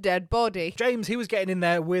 Here's a dead body. James, he was getting in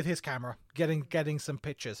there with his camera, getting some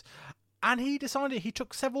pictures, and he decided he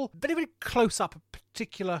took several very, very close up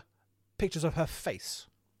particular pictures of her face,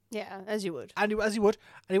 Yeah, as you would. and he went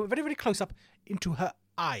very, very close up into her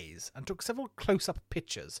eyes, and took several close up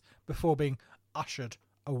pictures before being ushered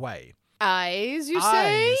away. Eyes, you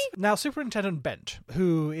say? Eyes. Now, Superintendent Bent,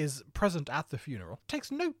 who is present at the funeral,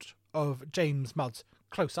 takes note of James Mudd's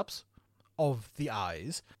close-ups of the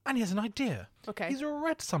eyes, and he has an idea. Okay. He's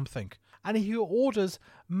read something, and he orders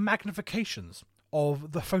magnifications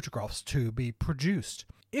of the photographs to be produced.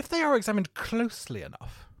 If they are examined closely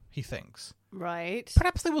enough, he thinks, Right.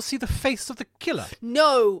 perhaps they will see the face of the killer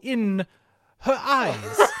No. in her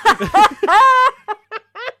eyes.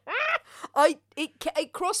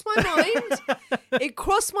 It crossed my mind. It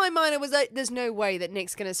crossed my mind. I was like, "There's no way that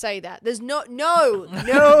Nick's going to say that. There's no. I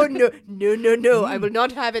will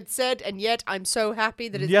not have it said." And yet, I'm so happy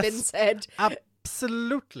that it's Yes. been said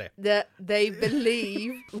Absolutely. that they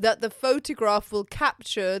believe that the photograph will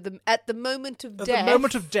capture them at the moment of At death. the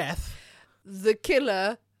moment of death, the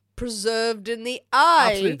killer preserved in the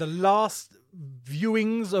eye. absolutely, the last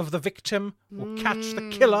viewings of the victim will catch the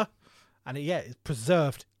killer, and it's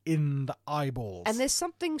preserved in the eyeballs. And there's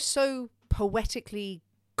something so poetically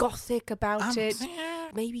gothic about it. yeah.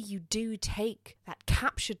 Maybe you do take that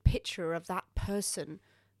captured picture of that person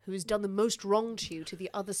who has done the most wrong to you to the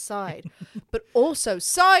other side. But also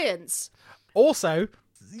science. Also,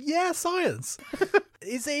 science.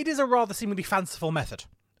 It is a rather seemingly fanciful method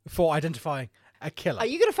for identifying a killer. Are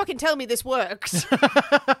you going to fucking tell me this works?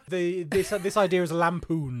 This idea is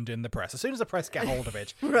lampooned in the press. As soon as the press get hold of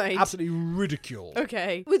it, Right. absolutely ridiculed.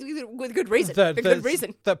 Okay. With good reason. That- A good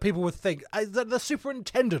reason. That people would think, that the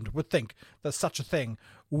superintendent would think that such a thing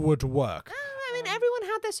would work. I mean, everyone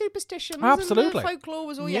had their superstitions. Absolutely. And folklore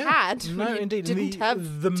was all you Yeah. had. No, when you indeed. Didn't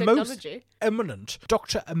have the technology. most eminent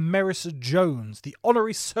Dr. Emeris Jones, the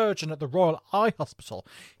honorary surgeon at the Royal Eye Hospital,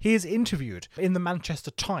 he is interviewed in the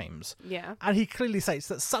Manchester Times. Yeah. And he clearly states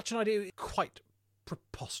that such an idea is quite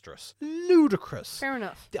preposterous, ludicrous. Fair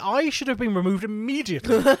enough. The eye should have been removed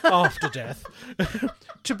immediately after death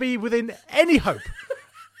to be within any hope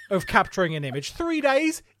of capturing an image. 3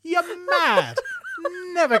 days? You're mad.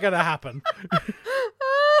 Never going to happen.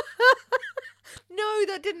 No,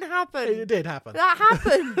 that didn't happen. It did happen. That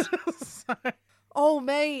happened. Oh,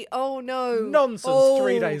 mate. Oh, no. Nonsense. Oh.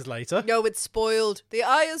 3 days later. No, it's spoiled. The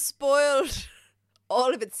eye is spoiled.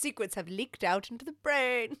 all of its secrets have leaked out into the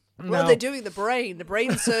brain. No. Well, they're doing the brain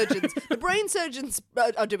surgeons. The brain surgeons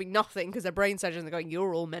are doing nothing because the brain surgeons are going,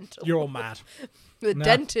 you're all mental. You're all mad. The No.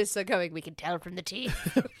 dentists are going, we can tell from the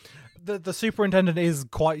teeth. The superintendent is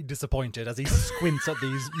quite disappointed as he squints at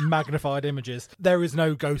these magnified images. There is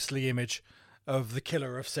no ghostly image of the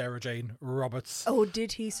killer of Sarah Jane Roberts. Oh,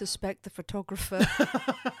 did he suspect the photographer?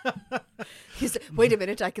 Wait a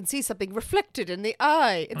minute, I can see something reflected in the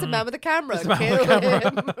eye. It's a man with a camera. It's a man Kill with a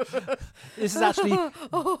him. This is actually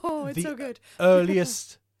Oh, it's the so good.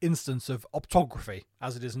 earliest instance of optography,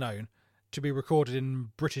 as it is known, to be recorded in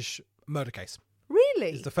British murder case.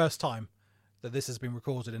 Really? It's the first time that this has been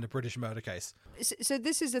recorded in a British murder case. So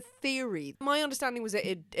this is a theory. My understanding was that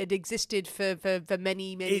it existed for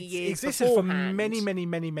many, many It's years existed beforehand. for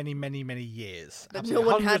many years. But Absolutely. no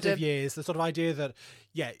one Hundreds had of years. The sort of idea that,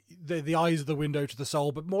 the eyes are the window to the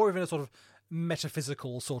soul, but more in a sort of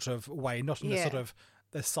metaphysical sort of way, not in the sort of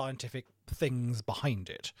the scientific things behind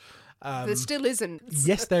it. There still isn't.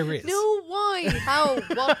 Yes, there is. No, why? How?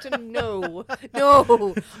 What? And no.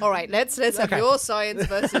 No. All right, let's have Okay. your science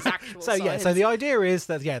versus actual So science. so the idea is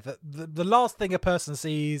that the last thing a person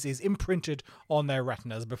sees is imprinted on their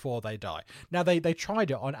retinas before they die. Now they tried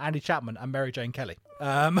it on Andy Chapman and Mary Jane Kelly,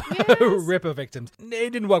 Ripper victims. It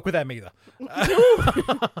didn't work with them either,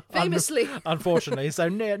 Famously. unfortunately. So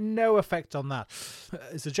no effect on that.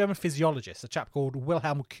 It's a German physiologist, a chap called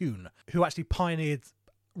Wilhelm Kuhn, who actually pioneered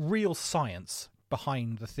real science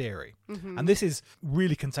behind the theory. And this is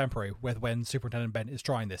really contemporary with when Superintendent Bent is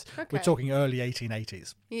trying this. We're Okay. talking early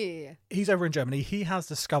 1880s. Yeah. He's over in Germany. He has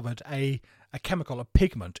discovered a chemical, a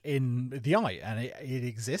pigment in the eye, and it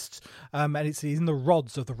exists, and it's in the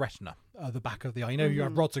rods of the retina, the back of the eye. You know, you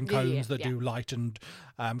have rods and Yeah, cones that yeah. do light and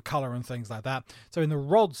colour and things like that. So in the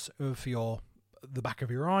rods of the back of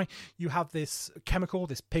your eye, you have this chemical,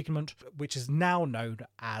 this pigment, which is now known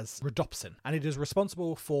as rhodopsin, and it is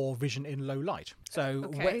responsible for vision in low light. So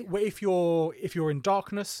Okay. if you're in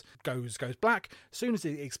darkness, goes black. As soon as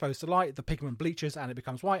it's exposed to light, the pigment bleaches and it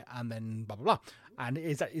becomes white, and then blah blah blah. And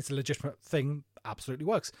it's a legitimate thing, absolutely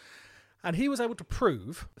works. And he was able to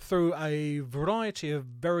prove through a variety of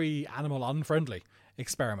very animal unfriendly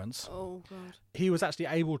experiments, Oh, God. he was actually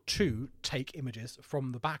able to take images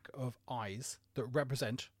from the back of eyes that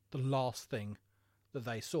represent the last thing that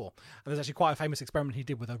they saw. And there's actually quite a famous experiment he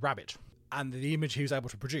did with a rabbit. And the image he was able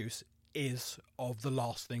to produce is of the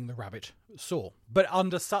last thing the rabbit saw. But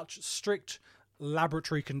under such strict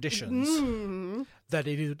laboratory conditions that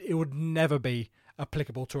it would never be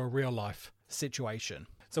applicable to a real life situation.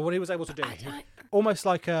 So what he was able to do, almost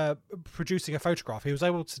like producing a photograph, he was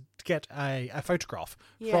able to get a photograph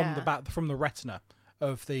from the retina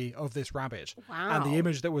of this rabbit, and the Wow.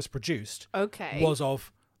 image that was produced Okay. was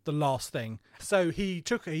of the last thing. So he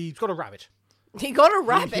got a rabbit. He got a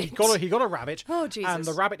rabbit. He got a rabbit. Oh, Jesus. And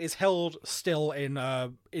the rabbit is held still in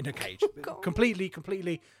a cage, God.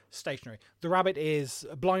 completely stationary. The rabbit is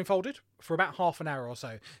blindfolded for about half an hour or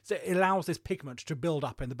so. So it allows this pigment to build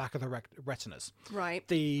up in the back of the retinas. Right.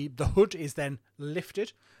 The hood is then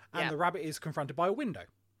lifted, and Yeah. the rabbit is confronted by a window.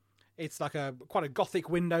 It's like quite a gothic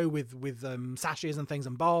window with sashes and things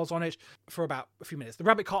and bars on it for about a few minutes. The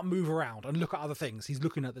rabbit can't move around and look at other things. He's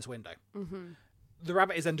looking at this window. Mm-hmm. The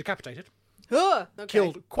rabbit is then decapitated, Okay.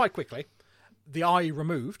 killed quite quickly, the eye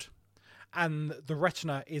removed, and the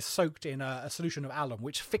retina is soaked in a solution of alum,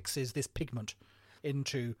 which fixes this pigment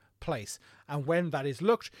into place. And when that is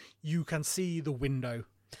looked, you can see the window.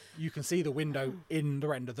 You can see the window in the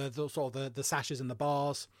render, the sort of the sashes and the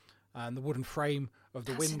bars and the wooden frame of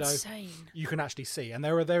the That's window. insane. You can actually see, and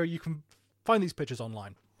there you can find these pictures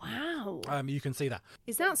online. Wow. You can see that.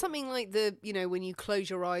 Is that something like when you close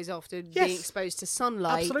your eyes after Yes. being exposed to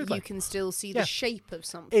sunlight, Absolutely. you can still see Yeah. the shape of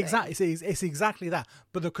something? Exactly, it's exactly that.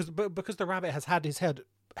 But because the rabbit has had his head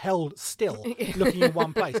held still, looking in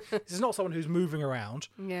one place, this is not someone who's moving around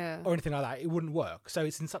Yeah. or anything like that. It wouldn't work. So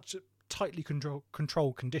it's in such tightly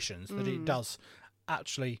controlled conditions that it does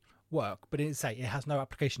actually work. But it has no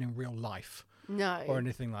application in real life No. or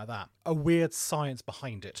anything like that. A weird science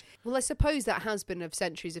behind it. Well, I suppose that has been of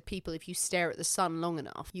centuries of people. If you stare at the sun long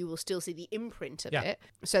enough, you will still see the imprint of Yeah. it.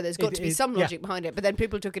 So there's got to be some yeah. logic behind it. But then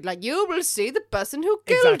people took it like, you will see the person who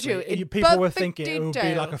killed you. In People were perfect thinking it would be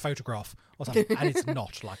detail. like a photograph or something, and it's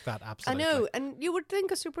not like that. I Absolutely. know, and you would think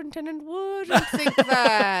a superintendent wouldn't think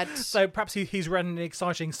that. So perhaps he's read an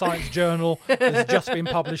exciting science journal that's just been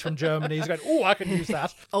published from Germany. He's going, oh, I can use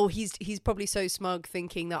that. Oh, he's probably so smug,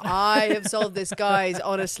 thinking that I have solved this, guys.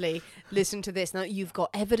 Honestly, listen to this. Now you've got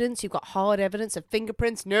evidence. You've got hard evidence of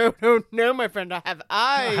fingerprints. No, my friend. I have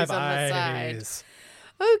eyes I have on the side. eyes.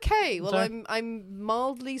 Okay, well, So- I'm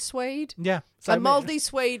mildly swayed. Yeah. So I'm mildly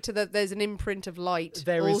swayed to that there's an imprint of light.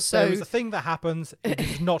 there is also, a thing that happens. It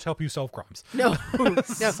does not help you solve crimes. no, no.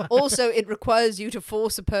 Also, it requires you to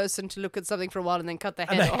force a person to look at something for a while and then cut their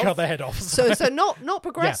head And they off. cut their head off. So not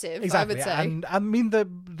progressive. Yeah, exactly. I would say. And I mean, the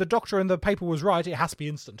doctor in the paper was right. It has to be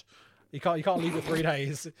instant. You can't leave it 3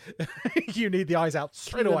 days. You need the eyes out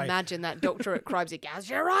straight Can you away. imagine that doctor at Crimes? He gouge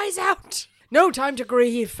your eyes out. No time to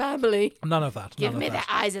grieve, family. None of that. Give none me of their that.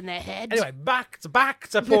 eyes and their heads. Anyway, back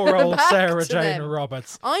to poor old Back Sarah to Jane them.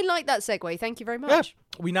 Roberts. I like that segue. Thank you very Yeah. much.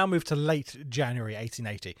 We now move to late January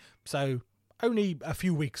 1880. So only a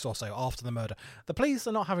few weeks or so after the murder. The police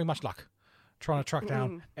are not having much luck trying to track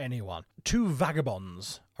down anyone. 2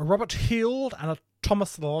 vagabonds, a Robert Heald and a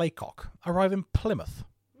Thomas Laycock, arrive in Plymouth,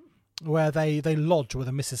 where they lodge with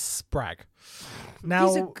a Mrs. Spragg. Now,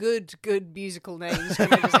 These are good musical names.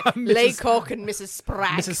 Can I just say? Laycock and Mrs.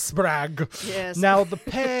 Spragg. Mrs. Spragg. Yes. Now, the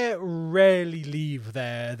pair rarely leave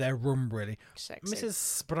their room, really. Sexy. Mrs.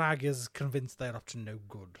 Spragg is convinced they're up to no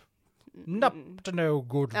good. Up to no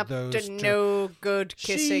good, Up those to two. no good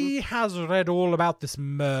kissing. She has read all about this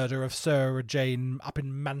murder of Sarah Jane up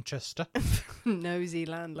in Manchester. Nosy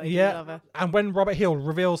landlady Yeah. lover. And when Robert Heald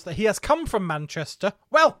reveals that he has come from Manchester,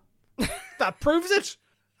 well, that proves it.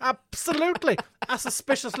 Absolutely. A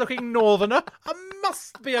suspicious looking northerner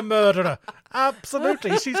must be a murderer.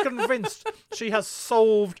 Absolutely. She's convinced she has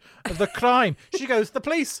solved the crime. She goes to the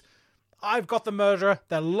police. I've got the murderer.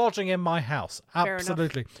 They're lodging in my house. Fair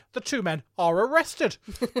Absolutely. The 2 men are arrested.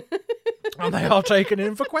 And they are taken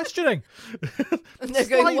in for questioning. And they're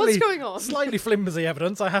going, what's going on? Slightly flimsy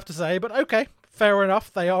evidence, I have to say, but okay, fair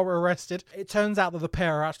enough. They are arrested. It turns out that the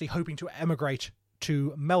pair are actually hoping to emigrate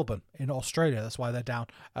to Melbourne in Australia. That's why they're down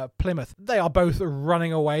at Plymouth. They are both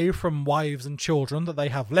running away from wives and children that they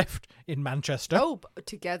have left in Manchester. Oh,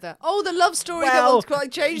 together. Oh, the love story that will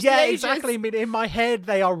quite change yeah, the ages. exactly. I mean, in my head,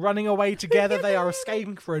 they are running away together. They are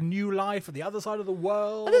escaping for a new life at the other side of the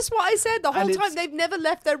world. And that's what I said the whole And time. it's- They've never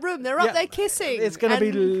left their room. They're up Yeah, there kissing. It's going to be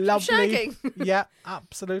and lovely. shagging. Yeah,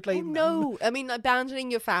 absolutely. Oh, no, I mean,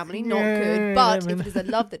 abandoning your family, not Yeah, good. But I mean- if it is a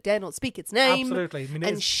love that dare not speak its name, Absolutely. I mean, and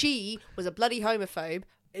it's- she was a bloody homophobe,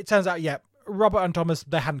 It turns out, yeah, Robert and Thomas,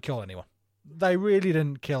 they hadn't killed anyone. They really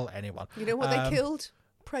didn't kill anyone. you know what they killed?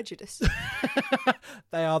 Prejudice.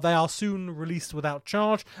 They are soon released without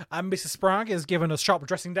charge, and Mrs. Spragg is given a sharp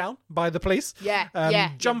dressing down by the police. Yeah,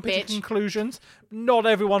 Jumping you to bitch. conclusions. Not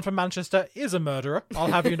everyone from Manchester is a murderer. I'll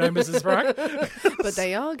have you know, Mrs. Spragg. But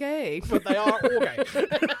they are gay. But they are all gay.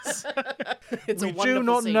 It's a We do wonderful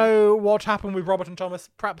not scene. know what happened with Robert and Thomas.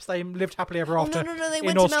 Perhaps they lived happily ever Oh, after no, they in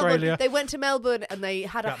went to Australia. Melbourne. They went to Melbourne and they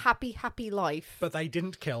had a Yeah. happy life. But they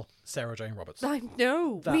didn't kill Sarah Jane Roberts. I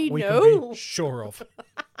know. That We can know. be sure of.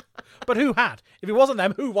 But who had? If it wasn't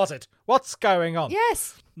them, who was it? What's going on?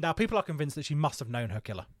 Yes. Now, people are convinced that she must have known her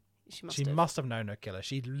killer. She She must have known her killer.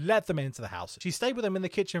 She let them into the house. She stayed with them in the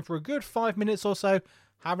kitchen for a good 5 minutes or so,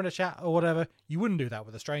 having a chat or whatever. You wouldn't do that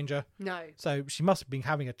with a stranger. No. So she must have been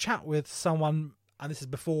having a chat with someone, and this is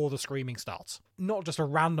before the screaming starts. Not just a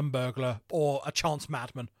random burglar or a chance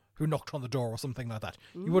madman who knocked on the door or something like that.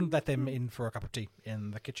 You wouldn't let them in for a cup of tea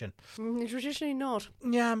in the kitchen. Traditionally not.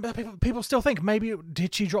 Yeah, but people still think maybe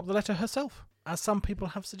did she drop the letter herself, as some people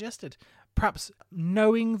have suggested. Perhaps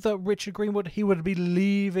knowing that Richard Greenwood, he would be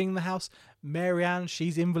leaving the house. Marianne,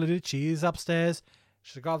 she's invalided, she's upstairs.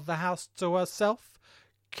 She's got the house to herself.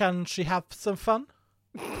 Can she have some fun?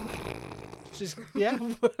 Yeah.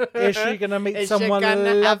 Is she gonna meet Is she someone gonna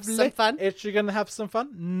have lovely? some fun? Is she gonna have some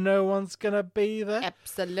fun? No one's gonna be there.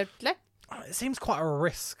 Absolutely. It seems quite a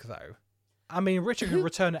risk, though. I mean, Richard could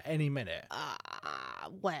return at any minute.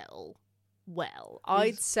 Well,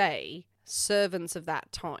 I'd say servants of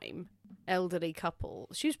that time, elderly couple,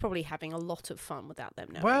 she was probably having a lot of fun without them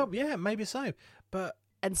knowing. Well, yeah, maybe so. But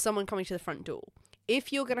And someone coming to the front door.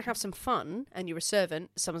 If you're going to have some fun and you're a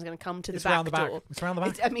servant, someone's going to come to the it's back around the back. door. It's around the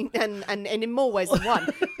back. I mean, and in more ways than one.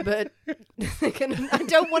 But I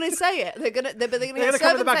don't want to say it. They're going to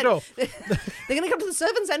come to the back door. They're going to come to the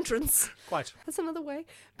servants' entrance. Quite. That's another way.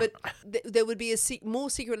 But there would be a more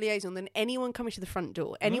secret liaison than anyone coming to the front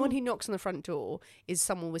door. Anyone who knocks on the front door is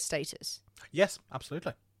someone with status. Yes,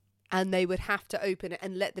 absolutely. And they would have to open it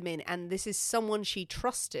and let them in. And this is someone she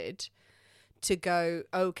trusted to go,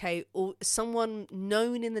 okay, or someone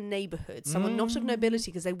known in the neighbourhood, someone not of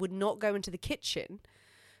nobility, because they would not go into the kitchen,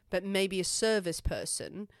 but maybe a service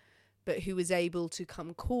person, but who was able to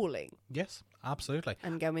come calling Yes, absolutely.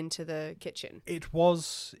 and go into the kitchen. It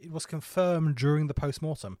was confirmed during the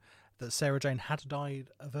post-mortem that Sarah Jane had died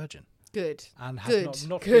a virgin. Good. And had Good.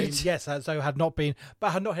 not Good. been, yes, so had not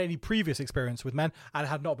had any previous experience with men, and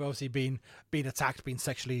had not obviously been attacked, been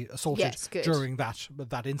sexually assaulted Yes, good. during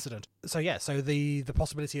that incident. So yeah, so the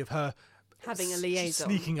possibility of her Having a liaison.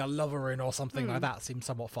 sneaking a lover in or something like that seems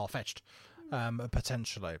somewhat far-fetched,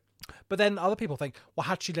 potentially. But then other people think, well,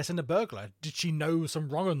 had she let in a burglar? Did she know some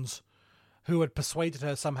wrong-uns who had persuaded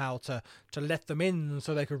her somehow to let them in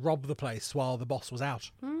so they could rob the place while the boss was out,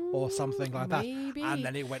 or something like maybe. that? And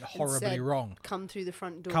then it went horribly Instead, wrong. Come through the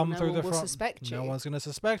front door. Come no through one the will front. suspect you. No one's going to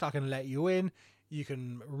suspect. I can let you in. You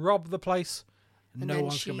can rob the place. And no then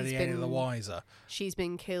one's going to be she's any the been- wiser. She's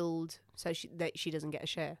been killed, so she doesn't get a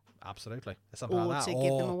share, Absolutely. Something or like that. to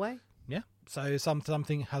give them away. Yeah. So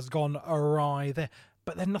something has gone awry there.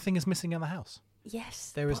 But then nothing is missing in the house.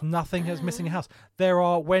 Yes. There is nothing that's missing in the house. There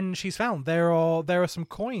are, when she's found, there are some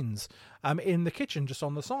coins in the kitchen just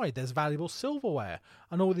on the side. There's valuable silverware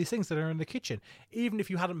and all these things that are in the kitchen. Even if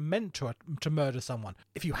you hadn't meant to murder someone,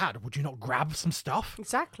 if you had, would you not grab some stuff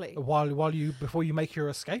Exactly. before you make your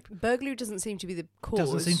escape? Burglary doesn't seem to be the cause.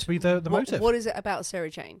 Doesn't seem to be the motive. What is it about Sarah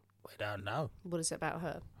Jane? We don't know. What is it about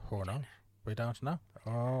her? Oh no, we don't know.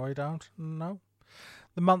 Oh, we don't know.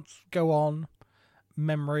 The months go on.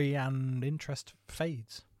 Memory and interest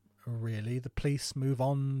fades. Really, the police move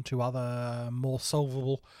on to other, more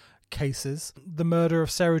solvable cases. The murder of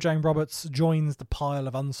Sarah Jane Roberts joins the pile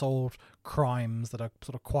of unsolved crimes that are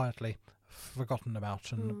sort of quietly forgotten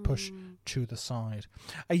about and pushed to the side.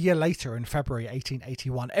 A year later, in February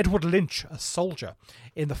 1881, Edward Lynch, a soldier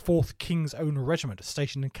in the 4th King's Own Regiment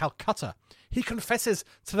stationed in Calcutta, he confesses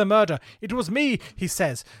to the murder. It was me, he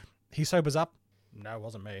says. He sobers up. No, it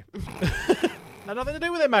wasn't me. Had nothing to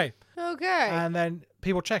do with it, mate. Okay. And then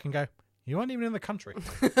people check and go, you weren't even in the country.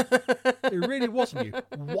 It really wasn't you.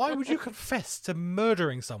 Why would you confess to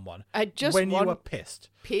murdering someone I just when you want were pissed?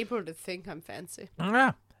 people to think I'm fancy.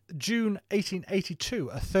 June 1882,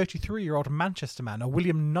 a 33-year-old Manchester man, a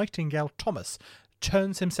William Nightingale Thomas,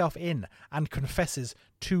 turns himself in and confesses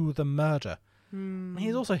to the murder.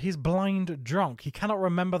 He's blind drunk. He cannot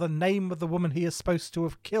remember the name of the woman he is supposed to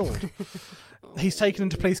have killed. He's taken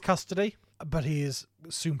into police custody, but he is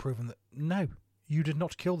soon proven that, no, you did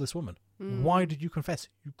not kill this woman. Why did you confess,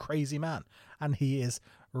 you crazy man? And he is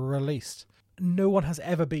released. No one has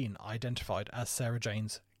ever been identified as Sarah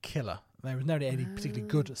Jane's killer. There was never any particularly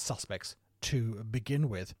good suspects to begin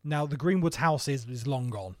with. Now, the Greenwoods house is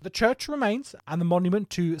long gone. The church remains, and the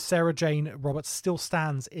monument to Sarah Jane Roberts still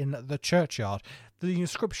stands in the churchyard. The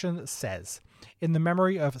inscription says, in the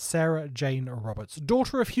memory of Sarah Jane Roberts,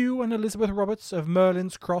 daughter of Hugh and Elizabeth Roberts of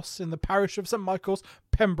Merlin's Cross in the parish of St Michael's,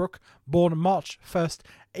 Pembroke, born March 1st,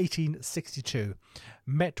 1862,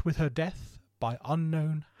 met with her death by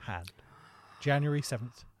unknown hand, January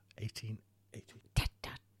 7th, 1880.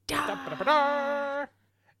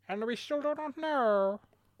 And we still don't know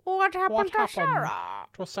What happened to Sarah?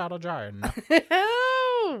 to Sarah Jane.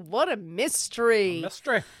 Oh, what a mystery.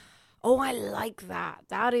 Mystery. Oh, I like that.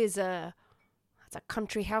 That's a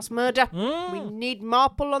country house murder. We need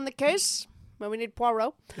Marple on the case. Well, we need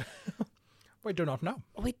Poirot. We do not know.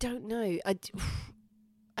 We don't know.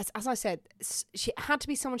 As I said, she had to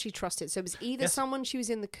be someone she trusted. So it was either Yes. someone she was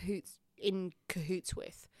in cahoots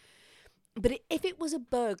with. But if it was a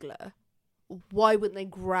burglar, why wouldn't they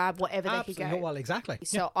grab whatever they could Absolutely. get? Well, exactly.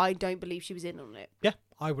 So I don't believe she was in on it. Yeah,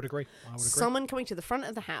 I would agree. Someone coming to the front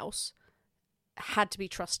of the house had to be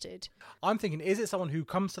trusted. I'm thinking, is it someone who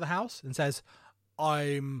comes to the house and says,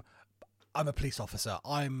 I'm a police officer,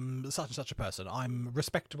 I'm such and such a person, I'm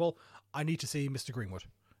respectable, I need to see Mr. Greenwood.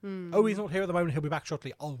 Oh, he's not here at the moment, he'll be back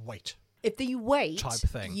shortly, I'll wait. If you wait, Type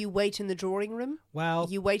thing. you wait in the drawing room. Well,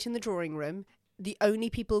 You wait in the drawing room. The only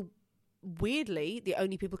people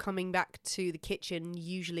coming back to the kitchen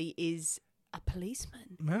usually is a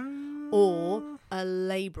policeman or a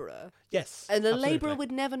labourer. yes. And the absolutely. labourer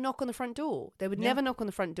would never knock on the front door. They would never knock on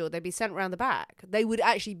the front door. They'd be sent round the back. They would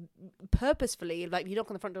actually purposefully, like, if you knock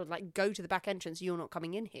on the front door, like, go to the back entrance. You're not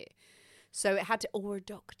coming in here. So it had to, or a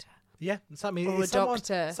doctor. Yeah, something, Or a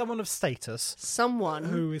doctor. someone of status Someone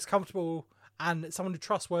who is comfortable and someone who's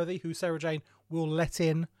trustworthy, who Sarah Jane will let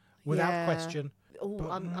in without Yeah. question. Oh,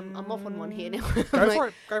 I'm off on one here now. Go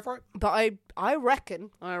for it. But I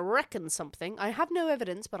reckon something. I have no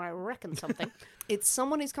evidence, but I reckon something. It's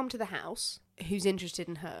someone who's come to the house who's interested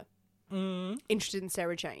in her, interested in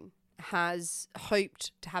Sarah Jane, has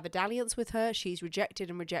hoped to have a dalliance with her. She's rejected,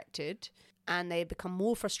 and they become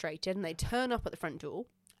more frustrated, and they turn up at the front door,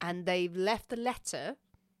 and they've left the letter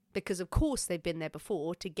because of course they've been there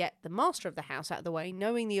before to get the master of the house out of the way,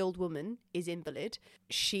 knowing the old woman is invalid.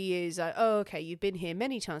 She is like, oh, okay, you've been here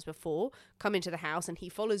many times before, come into the house, and he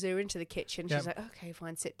follows her into the kitchen. She's like, okay,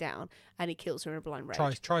 fine, sit down, and he kills her in a blind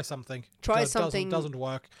rage. Try something. Doesn't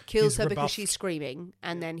work. Kills He's her rebuffed. because she's screaming,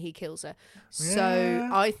 and then he kills her. So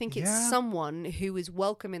I think it's someone who is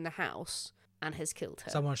welcome in the house and has killed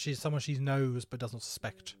her. Someone she knows but doesn't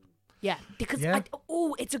suspect. Yeah, because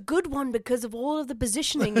it's a good one because of all of the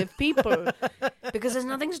positioning of people. Because there's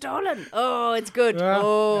nothing stolen. Oh, it's good. Yeah.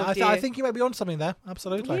 Oh, dear. I think you might be on something there.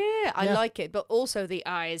 Absolutely. Yeah, I like it, but also the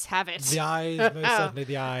eyes have it. The eyes, most certainly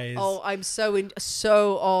the eyes. Oh, I'm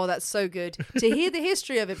that's so good to hear the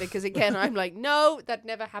history of it, because again, I'm like, no, that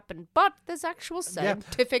never happened. But there's actual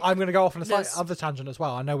scientific. I'm going to go off on a slight other tangent as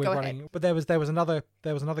well. I know we're Go running, ahead. but there was another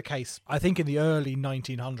case, I think in the early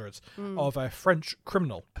 1900s, of a French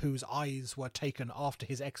criminal whose eyes were taken after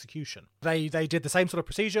his execution. They did the same sort of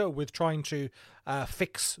procedure with trying to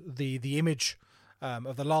fix the image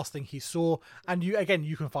of the last thing he saw, and you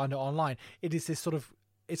can find it online. It is this sort of,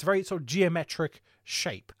 it's a very sort of geometric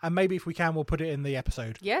shape, and maybe if we can, we'll put it in the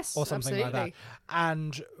episode, Yes, or something like that.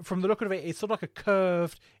 absolutely. And from the look of it, it's sort of like a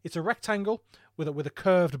curved. It's a rectangle with a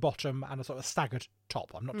curved bottom and a sort of staggered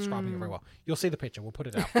top. I'm not describing it very well. You'll see the picture. We'll put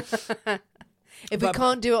it out. If we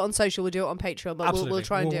can't do it on social, we'll do it on Patreon, but we'll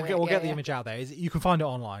try and do it. We'll get the image out there. You can find it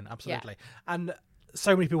online, absolutely. And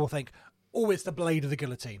so many people think, oh, it's the blade of the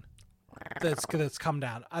guillotine that's come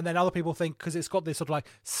down. And then other people think, because it's got this sort of like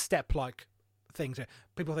step-like things,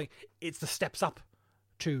 people think it's the steps up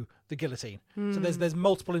to the guillotine. So there's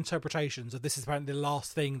multiple interpretations of this is apparently the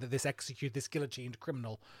last thing that this guillotined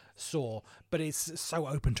criminal saw, but it's so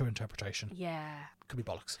open to interpretation. Yeah. Could be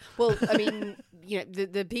bollocks. Well, I mean,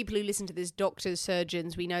 the people who listen to this, doctors,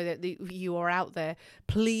 surgeons, we know that you are out there.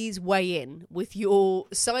 Please weigh in with your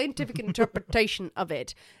scientific interpretation of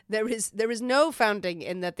it. There is no founding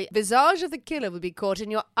in that the visage of the killer would be caught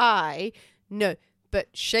in your eye. No, but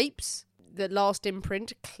shapes, the last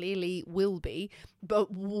imprint clearly will be.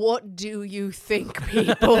 But what do you think,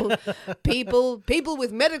 people? people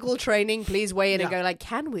with medical training, please weigh in and go like,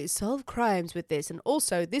 can we solve crimes with this? And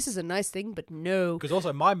also, this is a nice thing, but no. Because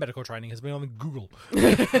also my medical training has been on Google.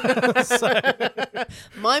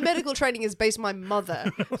 My medical training is based on my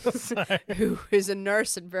mother, who is a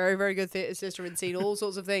nurse and very, very good theatre sister and seen all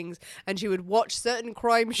sorts of things. And she would watch certain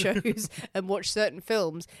crime shows and watch certain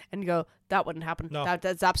films and go, that wouldn't happen. No.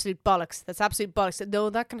 That's absolute bollocks. That's absolute bollocks.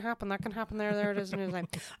 No, that can happen. That can happen. There it is. And it was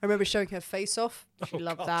like, I remember showing her Face Off. She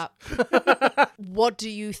loved that. What do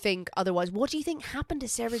you think otherwise? What do you think happened to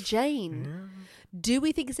Sarah Jane? Do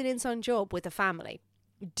we think it's an inside job with the family?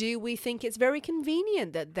 Do we think it's very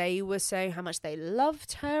convenient that they were saying how much they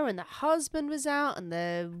loved her and the husband was out and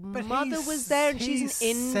the mother was there and she's an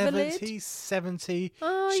invalid? He's 70.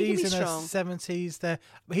 Oh, you can be she's in her strong. 70s. There,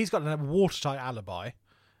 he's got a watertight alibi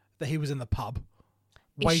that he was in the pub.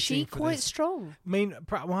 Is she for quite this. strong? I mean,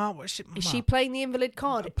 Is she playing the invalid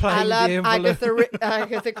card? Playing A la the invalid.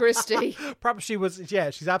 Agatha Christie. Perhaps she was.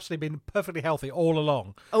 Yeah, she's absolutely been perfectly healthy all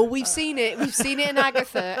along. Oh, we've seen it. We've seen it in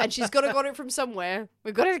Agatha, and she's got it from somewhere.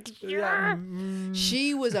 We've got it. Yeah.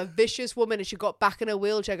 She was a vicious woman, and she got back in her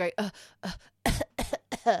wheelchair going.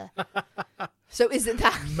 So is it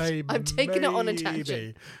that? Maybe, I'm taking it on a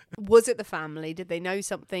tangent. Was it the family? Did they know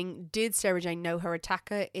something? Did Sarah Jane know her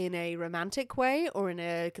attacker in a romantic way or in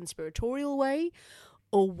a conspiratorial way?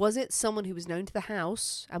 Or was it someone who was known to the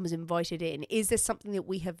house and was invited in? Is there something that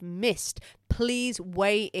we have missed? Please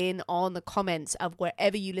weigh in on the comments of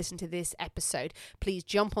wherever you listen to this episode. Please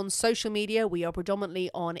jump on social media. We are predominantly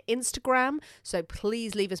on Instagram, so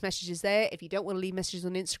please leave us messages there. If you don't want to leave messages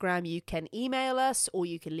on Instagram, you can email us or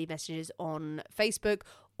you can leave messages on Facebook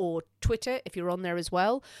or Twitter if you're on there as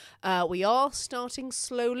well. We are starting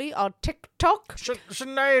slowly our TikTok.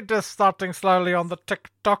 Sinead is starting slowly on the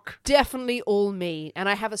TikTok. Definitely all me. And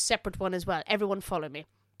I have a separate one as well. Everyone follow me.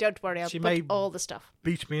 Don't worry, I'll put all the stuff.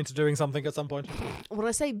 Beat me into doing something at some point. When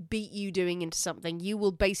I say beat you doing into something, you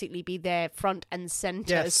will basically be there front and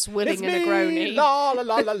centre, swilling it's in me. a groany. La la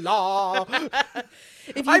la la la.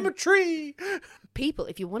 I'm a tree. People,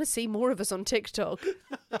 if you want to see more of us on TikTok,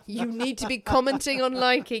 you need to be commenting on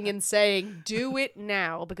liking and saying, do it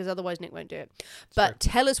now, because otherwise Nick won't do it. But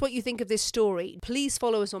tell us what you think of this story. Please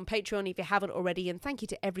follow us on Patreon if you haven't already. And thank you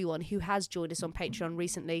to everyone who has joined us on Patreon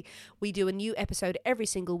recently. We do a new episode every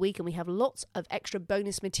single week and we have lots of extra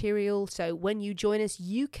bonus material. So when you join us,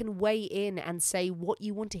 you can weigh in and say what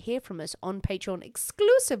you want to hear from us on Patreon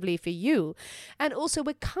exclusively for you. And also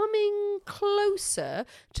we're coming closer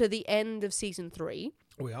to the end of season 3.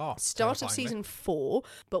 We are. Start of terrifyingly. season 4,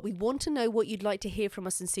 but we want to know what you'd like to hear from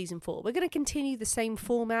us in season 4. We're going to continue the same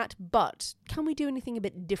format, but can we do anything a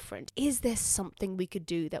bit different? Is there something we could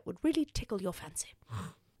do that would really tickle your fancy?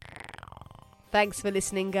 Thanks for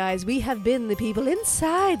listening, guys. We have been the people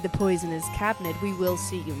inside the Poisoner's Cabinet. We will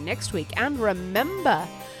see you next week. And remember,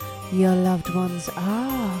 your loved ones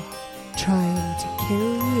are trying to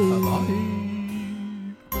kill you. Bye-bye.